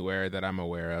streaming anywhere that I'm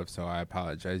aware of, so I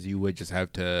apologize. You would just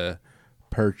have to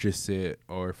purchase it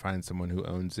or find someone who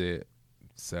owns it.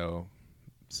 So,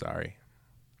 sorry.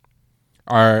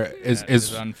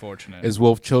 Is unfortunate. Is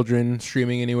Wolf Children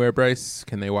streaming anywhere, Bryce?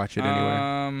 Can they watch it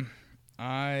anywhere?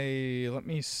 Let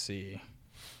me see.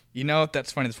 You know,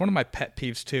 that's funny. It's one of my pet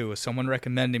peeves too, is someone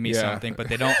recommending me something, but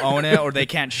they don't own it, or they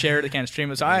can't share it, they can't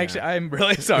stream it. So I'm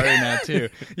really sorry now too.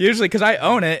 Usually, because I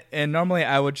own it, and normally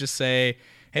I would just say,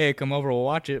 "Hey, come over, we'll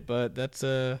watch it." But that's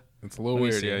it's a little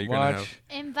weird. Yeah, you're gonna have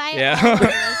invite all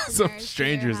our some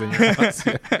strangers in your house.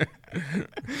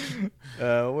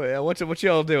 What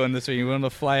y'all doing this week? You want to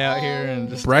fly out here and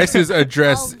just? Bryce's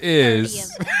address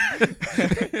is.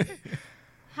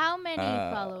 How many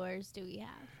followers do we have?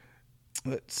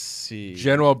 Let's see.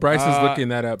 General, Bryce is looking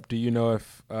that up. Do you know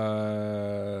if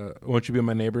Won't You Be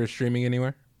My Neighbor is streaming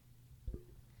anywhere?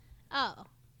 Oh.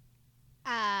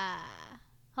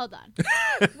 Hold on.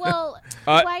 Well,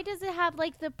 why does it have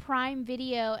like the Prime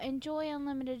Video? Enjoy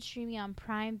unlimited streaming on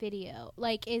Prime Video.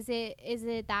 Like, is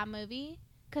it that movie?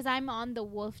 Because I'm on the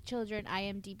Wolf Children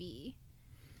IMDb.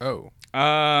 Oh.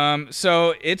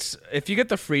 So it's, if you get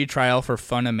the free trial for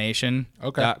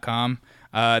Funimation.com,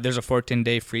 there's a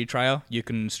 14-day free trial. You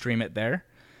can stream it there.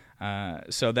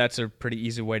 So that's a pretty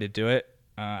easy way to do it.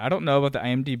 I don't know about the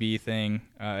IMDb thing.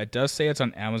 It does say it's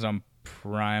on Amazon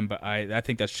Prime, but I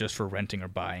think that's just for renting or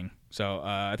buying. So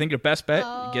I think your best bet,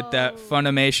 get that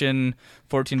Funimation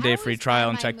 14-day free trial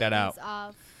and check that out.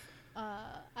 I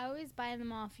always buy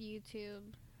them off YouTube.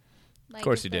 Like, of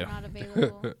course you do. Not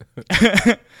available.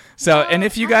 And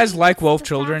if you guys like Wolf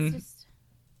Children,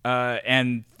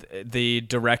 and the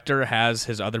director has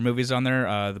his other movies on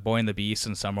there, The Boy and the Beast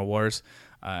and Summer Wars,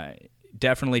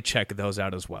 definitely check those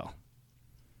out as well.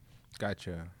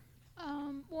 Gotcha.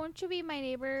 Won't You Be My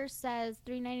Neighbor says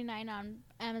 $3.99 on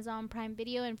Amazon Prime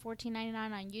Video and $14.99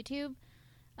 on YouTube.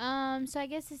 So I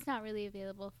guess it's not really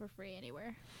available for free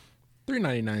anywhere.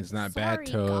 $3.99 is not bad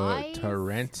to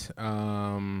rent.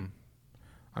 I'm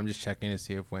just checking to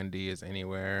see if Wendy is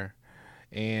anywhere,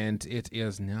 and it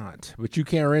is not. But you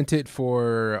can rent it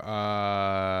for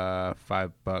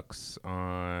 $5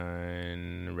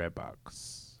 on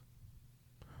Redbox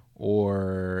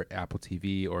or Apple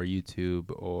TV or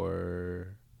YouTube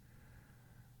or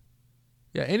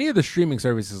Yeah, any of the streaming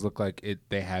services look like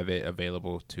they have it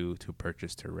available to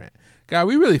purchase, to rent. God,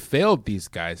 we really failed these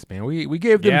guys, man. We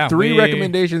gave them three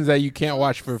recommendations that you can't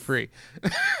watch for free.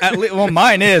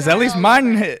 Mine is. At least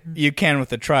mine you can with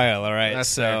the trial, all right?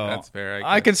 That's fair. That's fair.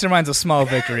 I consider mine's a small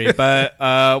victory,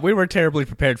 but we were terribly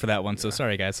prepared for that one, so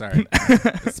sorry, guys. Sorry.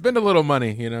 Spend a little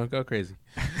money, go crazy.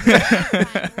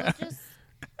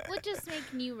 We'll just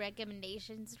make new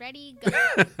recommendations. Ready? Go.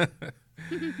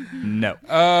 No.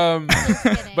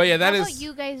 But yeah, How about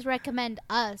you guys recommend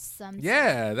us some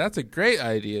stuff? That's a great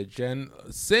idea, Jen.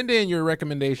 Send in your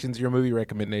recommendations, your movie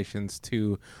recommendations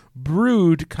to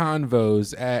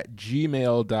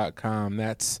brewedconvos@gmail.com.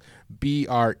 That's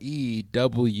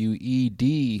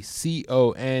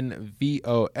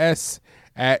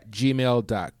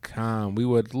BREWEDCONVOS@gmail.com. We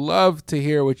would love to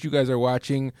hear what you guys are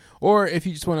watching, or if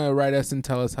you just want to write us and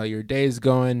tell us how your day is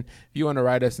going. If you want to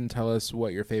write us and tell us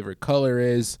what your favorite color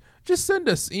is, just send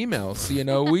us emails.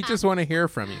 We just want to hear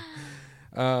from you.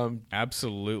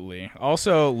 Absolutely.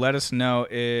 Also, let us know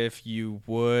if you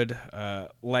would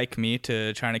like me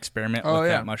to try and experiment with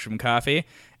that mushroom coffee,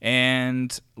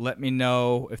 and let me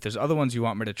know if there's other ones you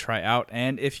want me to try out,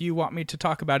 and if you want me to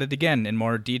talk about it again in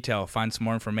more detail, find some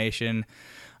more information.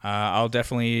 I'll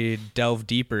definitely delve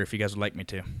deeper if you guys would like me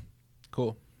to.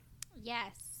 Cool.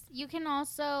 Yes. You can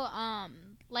also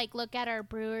look at our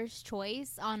Brewer's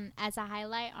Choice as a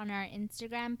highlight on our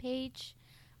Instagram page,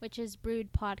 which is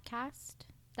Brewed Podcast.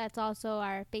 That's also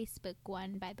our Facebook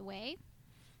one, by the way.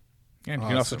 And you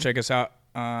can also check us out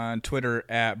on Twitter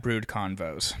at Brewed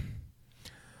Convos.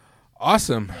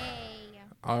 Awesome. Yay.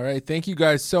 All right. Thank you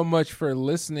guys so much for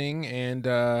listening. And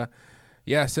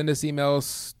send us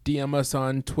emails, DM us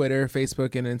on Twitter,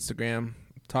 Facebook, and Instagram.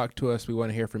 Talk to us. We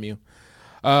want to hear from you.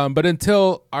 But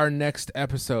until our next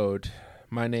episode,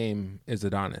 my name is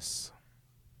Adonis.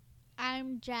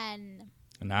 I'm Jen.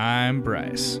 And I'm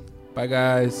Bryce. Bye,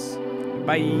 guys.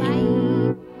 Bye.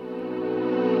 Bye.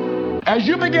 As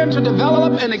you begin to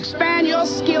develop and expand your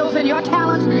skills and your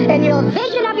talents and your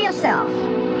vision of yourself,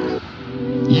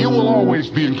 you will always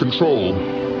be in control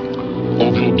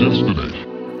of your destiny.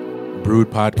 Brewed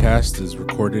Podcast is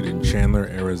recorded in Chandler,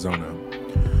 Arizona.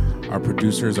 Our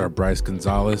producers are Bryce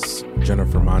Gonzalez,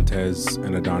 Jennifer Montez,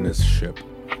 and Adonis Ship.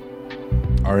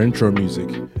 Our intro music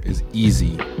is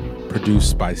Easy,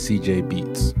 produced by CJ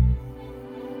Beats.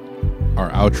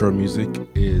 Our outro music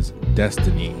is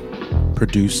Destiny,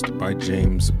 produced by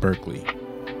James Berkeley.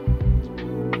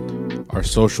 Our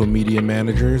social media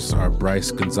managers are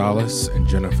Bryce Gonzalez and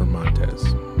Jennifer Montez.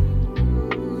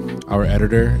 Our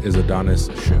editor is Adonis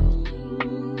Ship.